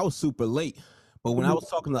 2017. I was super late. But when I was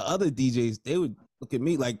talking to other DJs, they would look at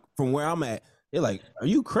me like from where I'm at. They're like, "Are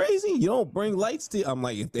you crazy? You don't bring lights to?" I'm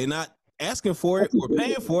like, if they're not asking for it or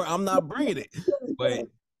paying for it, I'm not bringing it. But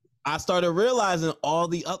I started realizing all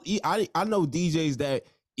the other. I know DJs that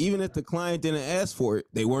even if the client didn't ask for it,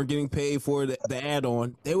 they weren't getting paid for the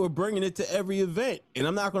add-on. They were bringing it to every event. And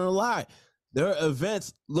I'm not going to lie, their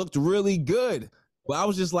events looked really good. But I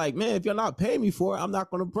was just like, man, if you're not paying me for it, I'm not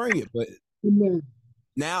going to bring it. But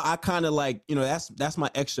now I kind of like, that's my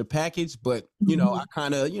extra package. But, I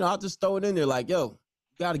kind of, I'll just throw it in there like, yo,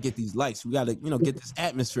 we got to get these lights. We got to, get this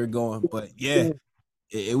atmosphere going. But yeah,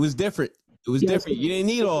 it was different. It was different. You didn't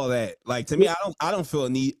need all that. Like to me, I don't feel a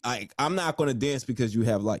need. Like I'm not going to dance because you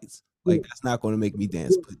have lights. Like that's not going to make me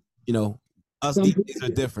dance. But us DJs are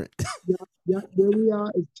different. Yeah, where we are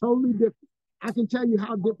is totally different. I can tell you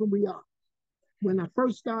how different we are. When I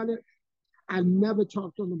first started, I never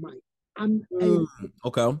talked on the mic.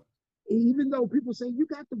 Okay. Even though people say you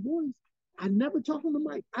got the voice, I never talk on the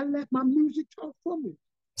mic. I let my music talk for me.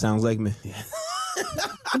 Sounds like me.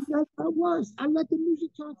 I let the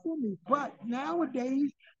music talk for me. But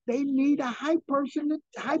nowadays, they need a hype person to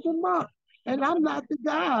hype them up. And I'm not the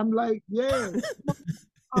guy. I'm like, yeah,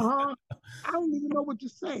 I don't even know what to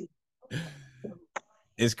say.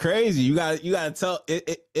 It's crazy. You gotta tell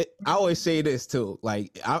it. I always say this too.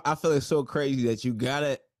 Like I feel it's so crazy that you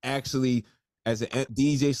gotta actually, as a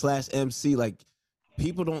DJ/MC, like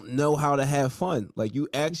people don't know how to have fun. Like you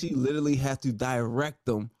actually literally have to direct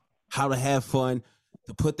them how to have fun,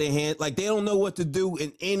 to put their hand. Like they don't know what to do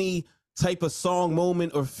in any type of song,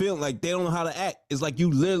 moment, or film. Like they don't know how to act. It's like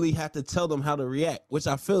you literally have to tell them how to react, which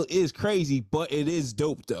I feel is crazy, but it is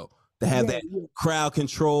dope though. To have that crowd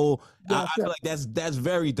control. I feel like that's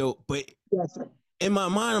very dope. But in my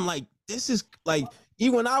mind, I'm like, this is like,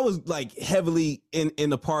 even when I was like heavily in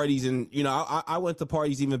the parties, and you know, I went to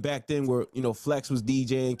parties even back then where, you know, Flex was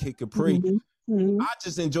DJing, Kid Capri. I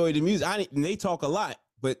just enjoyed the music. And they talk a lot,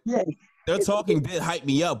 but their talking did hype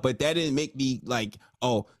me up, but that didn't make me like,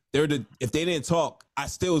 oh, if they didn't talk, I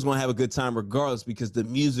still was gonna have a good time regardless, because the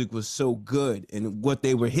music was so good and what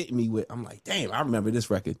they were hitting me with. I'm like, damn, I remember this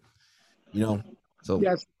record. You know, so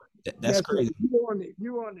that's crazy. You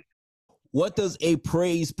on it. What does a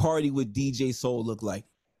praise party with DJ Soul look like?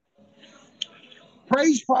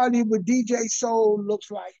 Praise party with DJ Soul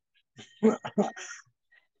looks like,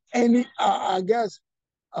 and I guess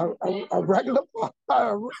a regular,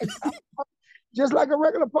 just like a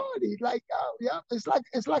regular party. Like,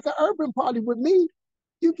 it's like an urban party with me.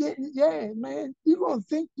 You get, man. You gonna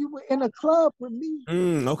think you were in a club with me?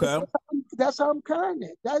 Okay. That's how I'm carrying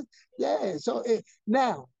it. So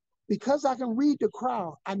now, because I can read the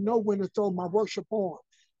crowd, I know when to throw my worship on,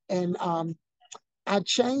 and I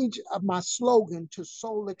changed my slogan to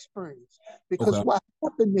Soul Experience, because what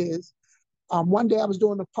happened is, one day I was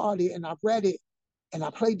doing a party and I read it, and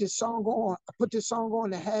I played this song on. I put this song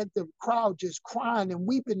on and had the crowd just crying and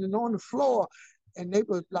weeping and on the floor. And they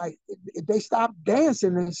were like, they stopped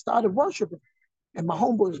dancing and started worshiping. And my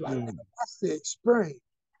homeboy was like, that's the experience.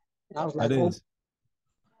 And I was like,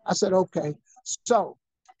 I said, okay. So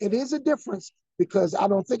it is a difference, because I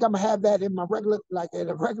don't think I'm gonna have that in my regular, like at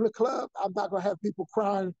a regular club. I'm not gonna have people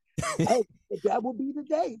crying. Hey, that will be the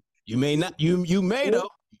day. You may not, you may though.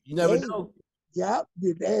 You never know. Yeah,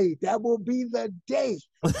 hey, that will be the day.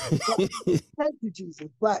 Thank you, Jesus.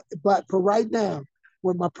 But for right now,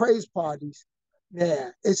 with my praise parties,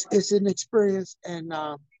 it's an experience, and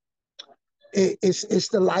it's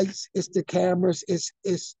the lights, it's the cameras,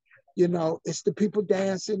 it's you know, it's the people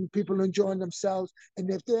dancing, people enjoying themselves, and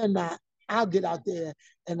if they're not, I'll get out there,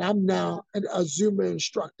 and I'm now a Zumba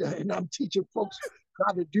instructor, and I'm teaching folks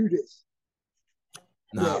how to do this.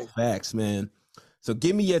 Facts, man. So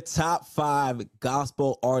give me your top 5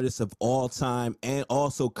 gospel artists of all time and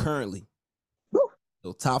also currently.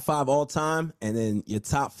 So top 5 all time, and then your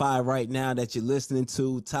top 5 right now that you're listening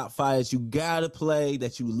to, top 5 that you gotta play,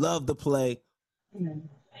 that you love to play.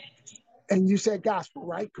 And you said gospel,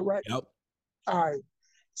 right? Correct? Yep. All right.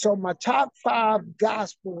 So my top 5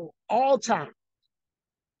 gospel all time,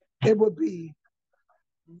 it would be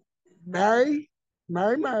Mary,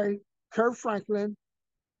 Kirk Franklin,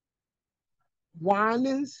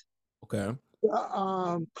 Winans,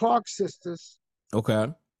 Clark Sisters. Okay.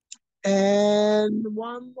 And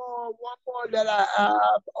one more that I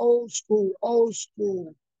have, old school,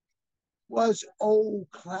 was old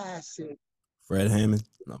classic. Fred Hammond.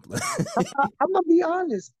 I'm gonna be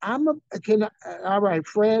honest. All right,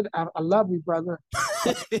 Fred. I love you, brother.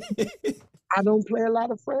 I don't play a lot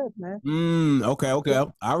of Fred, man. Okay.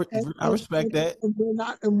 I respect that.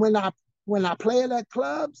 And when I play it at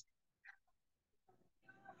clubs,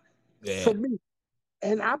 for me,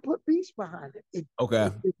 and I put beats behind it.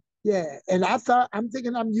 And I'm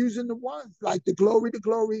thinking I'm using the ones like the glory,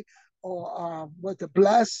 or what the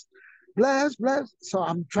bless. So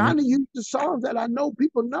I'm trying to use the songs that I know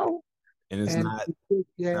people know, and it's not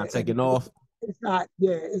taking off. It's not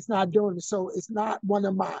doing it. So it's not one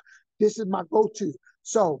of my. This is my go-to.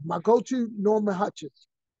 So my go-to, Norman Hutchins.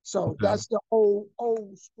 So that's the old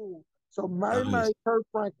school. So Mary, Kirk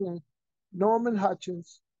Franklin, Norman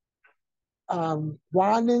Hutchins,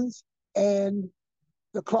 Winans, and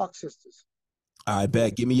the Clark Sisters. I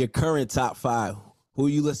bet. Give me your current top 5. Who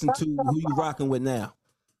you listen to? Who you rocking with now?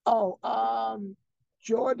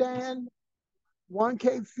 Jordan,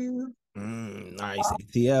 1K Feud. Nice.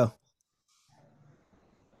 ATL.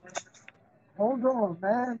 Hold on,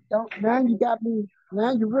 man. Now you got me.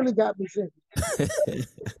 Now you really got me thinking.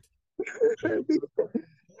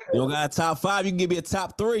 You don't got a top 5? You can give me a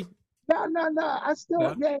top 3. No. I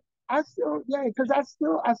still, because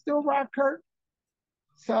I still rock Kirk.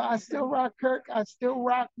 So I still rock Kirk. I still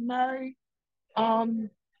rock Mary.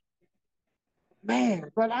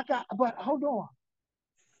 Man, but hold on.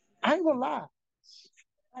 I ain't gonna lie.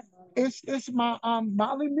 It's my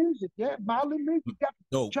Molly Music. Yeah, Molly Music. Got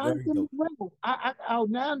Dope, very Jonathan dope. McReynolds.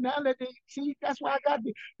 Now that they see, that's why I got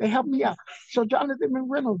they help me out. So Jonathan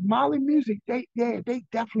McReynolds, Molly Music, they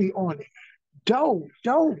definitely on it. Doe,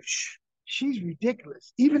 she's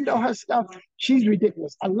ridiculous. Even though her stuff, she's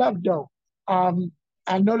ridiculous. I love Doe.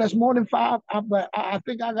 I know that's more than five, but I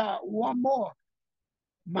think I got one more.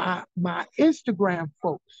 My Instagram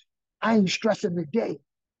folks, I ain't stressing the day.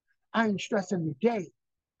 I ain't stressing the day.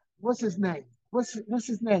 What's his name? What's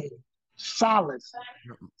his name? Solace.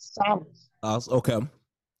 Okay.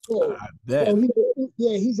 Yeah. I bet. So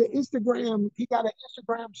he's an Instagram. He got an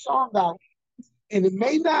Instagram song out, and it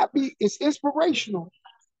may not be. It's inspirational,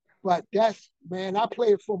 but man. I play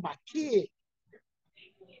it for my kid.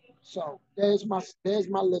 So there's my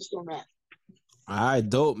list on that. All right,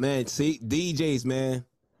 dope, man. See, DJs, man.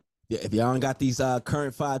 Yeah, if y'all ain't got these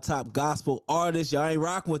current 5 top gospel artists, y'all ain't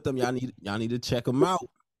rocking with them. Y'all need to check them out.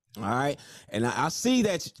 All right, and I see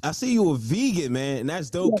you a vegan, man, and that's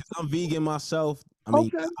dope because I'm vegan myself. I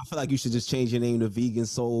mean, Okay. I feel like you should just change your name to Vegan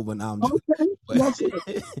Soul, but now I'm just.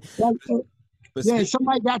 Okay. Yeah,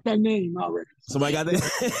 somebody got that name already. Somebody got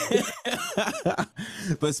that.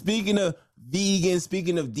 But speaking of vegan,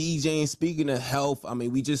 speaking of DJing, speaking of health, I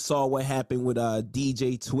mean, we just saw what happened with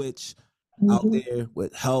DJ Twitch out there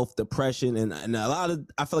with health, depression, and I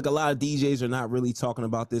feel like a lot of DJs are not really talking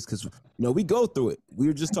about this because we go through it. We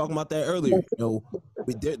were just talking about that earlier.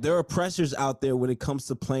 There are pressures out there when it comes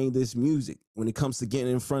to playing this music, when it comes to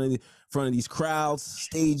getting in front of these crowds,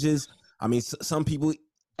 stages. I mean, some people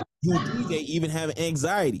who DJ even have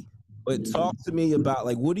anxiety. But talk to me about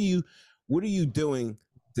what are you doing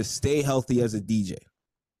to stay healthy as a DJ?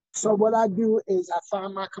 So what I do is I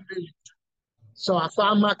find my community. So I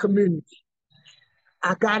find my community.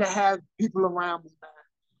 I gotta have people around me,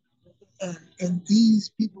 man. And these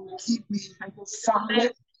people keep me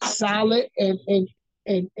solid, and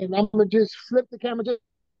I'm gonna just flip the camera to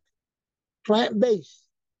plant-based.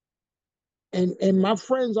 And my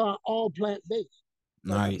friends are all plant-based.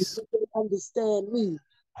 Nice. If they understand me,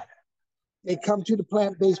 they come to the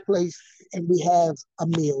plant-based place and we have a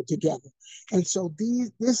meal together. And so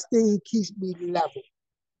this thing keeps me level,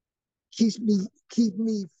 keep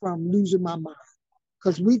me from losing my mind.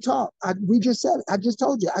 Because we talk, we just said it. I just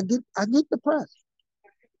told you, I get depressed.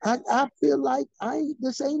 I feel like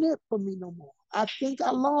this ain't it for me no more. I think I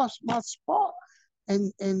lost my spark,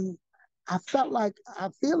 and I feel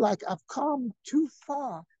like I've come too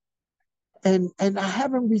far, and I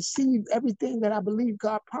haven't received everything that I believe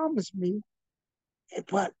God promised me.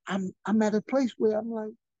 But I'm at a place where I'm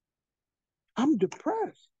like, I'm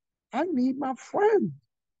depressed. I need my friends.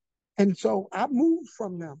 And so I moved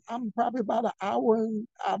from them. I'm probably about an hour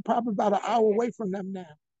away from them now.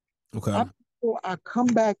 Okay. I come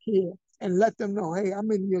back here and let them know, hey, I'm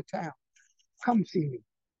in your town. Come see me.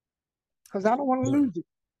 Because I don't want to lose it.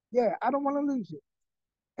 Yeah, I don't want to lose it.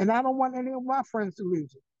 And I don't want any of my friends to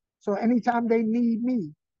lose it. So anytime they need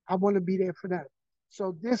me, I want to be there for them.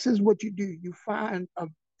 So this is what you do. You find a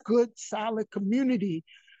good, solid community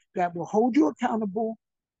that will hold you accountable,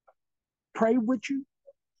 pray with you,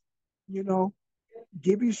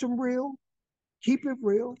 give you some real, keep it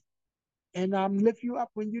real, and lift you up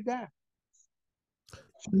when you're down.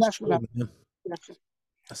 So that's what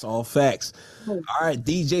That's all facts. All right,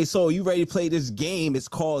 DJ Soul, you ready to play this game? It's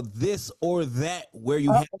called This or That, where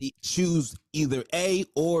you have to choose either A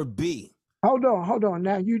or B. Hold on.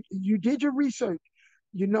 Now you did your research.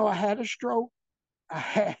 I had a stroke. I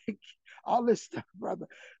had all this stuff, brother.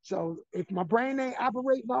 So if my brain ain't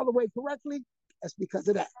operating all the way correctly, that's because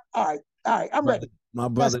of that. All right, I'm ready. My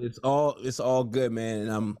brother, it's all good, man.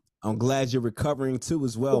 And I'm glad you're recovering too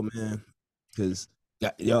as well, man. Because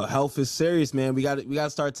your health is serious, man. We got to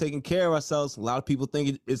start taking care of ourselves. A lot of people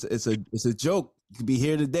think it's a joke. You could be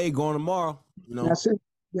here today, going tomorrow. That's it.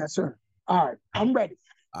 Yes, sir. All right, I'm ready.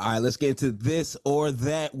 All right, let's get into This or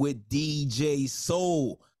That with DJ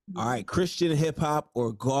Soul. All right, Christian hip hop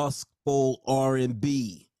or gospel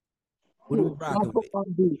R&B? What are we rocking with?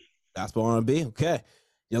 R&B. Gospel R&B. Okay.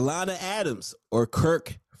 Yolanda Adams or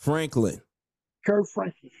Kirk Franklin? Kirk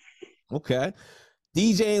Franklin. Okay.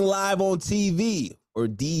 DJing live on TV or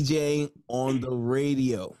DJing on the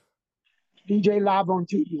radio? DJ live on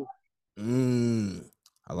TV.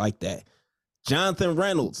 I like that. Jonathan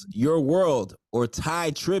Reynolds, Your World or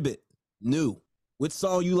Ty Tribbett, New? Which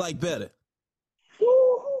song you like better?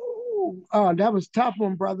 Oh, that was a tough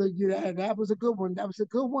one, brother. Yeah, that was a good one. That was a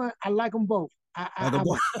good one. I like them both. I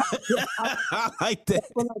like that.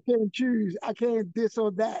 When I can't choose, I can't this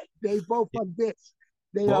or that. They both are this.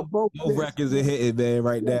 They are both records are hitting, man,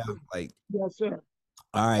 right now. Sir. Like, yes, sir.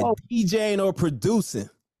 All right, DJing or producing?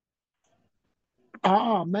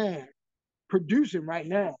 Oh man, producing right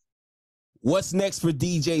now. What's next for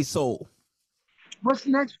DJ Soul? What's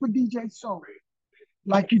next for DJ Soul?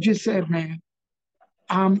 Like you just said, man,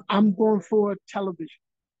 I'm going for television.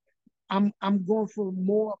 I'm going for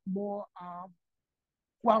more.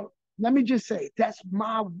 Well, let me just say that's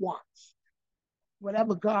my wants.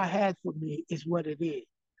 Whatever God has for me is what it is.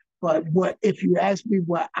 But what if you ask me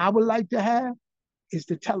what I would like to have is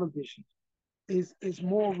the television, is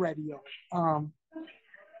more radio. The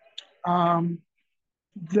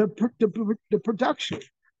production.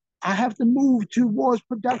 I have to move towards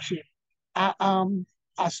production. I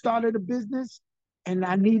started a business and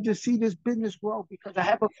I need to see this business grow because I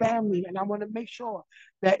have a family and I want to make sure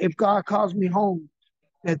that if God calls me home,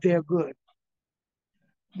 that they're good.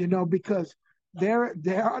 You know, because there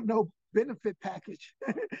are no benefit package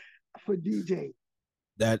for DJ.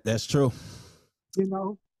 That's true. You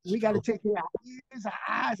know, we got to take care of our ears, our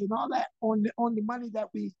eyes, and all that on the money that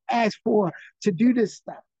we asked for to do this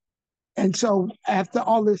stuff. And so after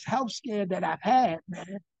all this health scare that I've had,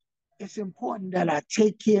 man, it's important that I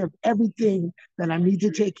take care of everything that I need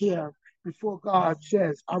to take care of before God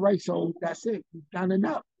says, all right, so that's it. You've done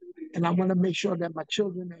enough. And I want to make sure that my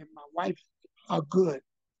children and my wife are good.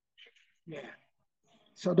 Yeah.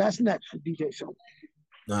 So that's next for DJ Soul.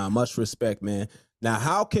 Nah, much respect, man. Now,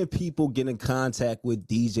 how can people get in contact with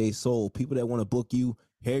DJ Soul? People that want to book you,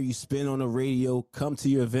 hear you spin on the radio, come to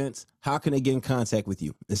your events, how can they get in contact with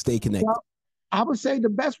you and stay connected? Well, I would say the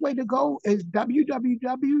best way to go is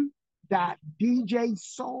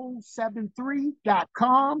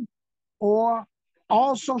www.djsoul73.com or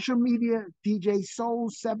all social media, DJ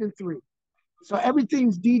Soul 73. So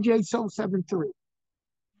everything's DJ Soul 73.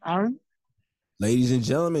 All right. Ladies and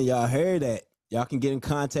gentlemen, y'all heard that. Y'all can get in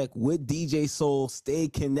contact with DJ Soul. Stay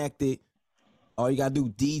connected. All you got to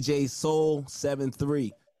do, DJ Soul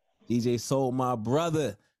 73. DJ Soul, my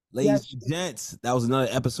brother. Ladies and gents, that was another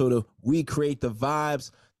episode of We Create the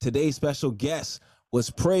Vibes. Today's special guest was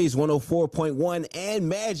Praise 104.1 and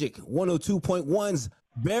Magic 102.1's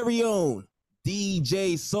very own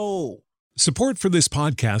DJ Soul. Support for this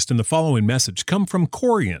podcast and the following message come from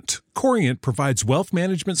Corient. Corient provides wealth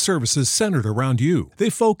management services centered around you. They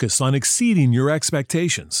focus on exceeding your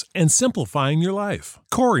expectations and simplifying your life.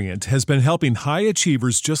 Corient has been helping high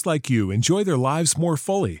achievers just like you enjoy their lives more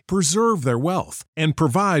fully, preserve their wealth, and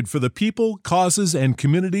provide for the people, causes, and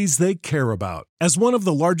communities they care about. As one of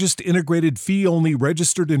the largest integrated fee-only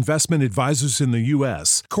registered investment advisors in the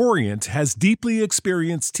U.S., Corient has deeply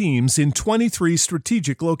experienced teams in 23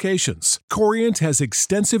 strategic locations. Corient has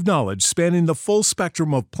extensive knowledge spanning the full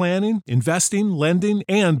spectrum of planning, investing, lending,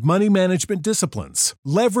 and money management disciplines.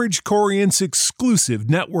 Leverage Corient's exclusive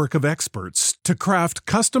network of experts to craft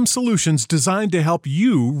custom solutions designed to help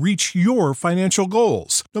you reach your financial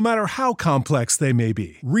goals, no matter how complex they may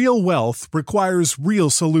be. Real wealth requires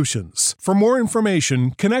real solutions. For more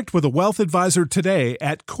information, connect with a wealth advisor today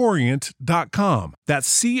at Corient.com.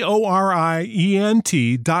 That's Corient.com.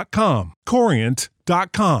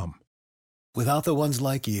 Corient.com. Without the ones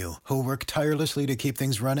like you, who work tirelessly to keep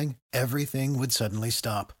things running, everything would suddenly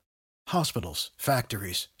stop. Hospitals,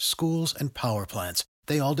 factories, schools, and power plants,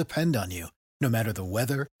 they all depend on you. No matter the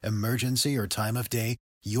weather, emergency, or time of day,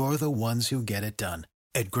 you're the ones who get it done.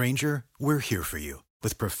 At Grainger, we're here for you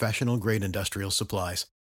with professional-grade industrial supplies.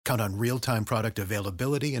 Count on real-time product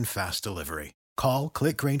availability and fast delivery. Call,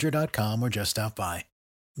 click Grainger.com, or just stop by.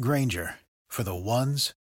 Grainger, for the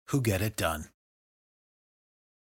ones who get it done.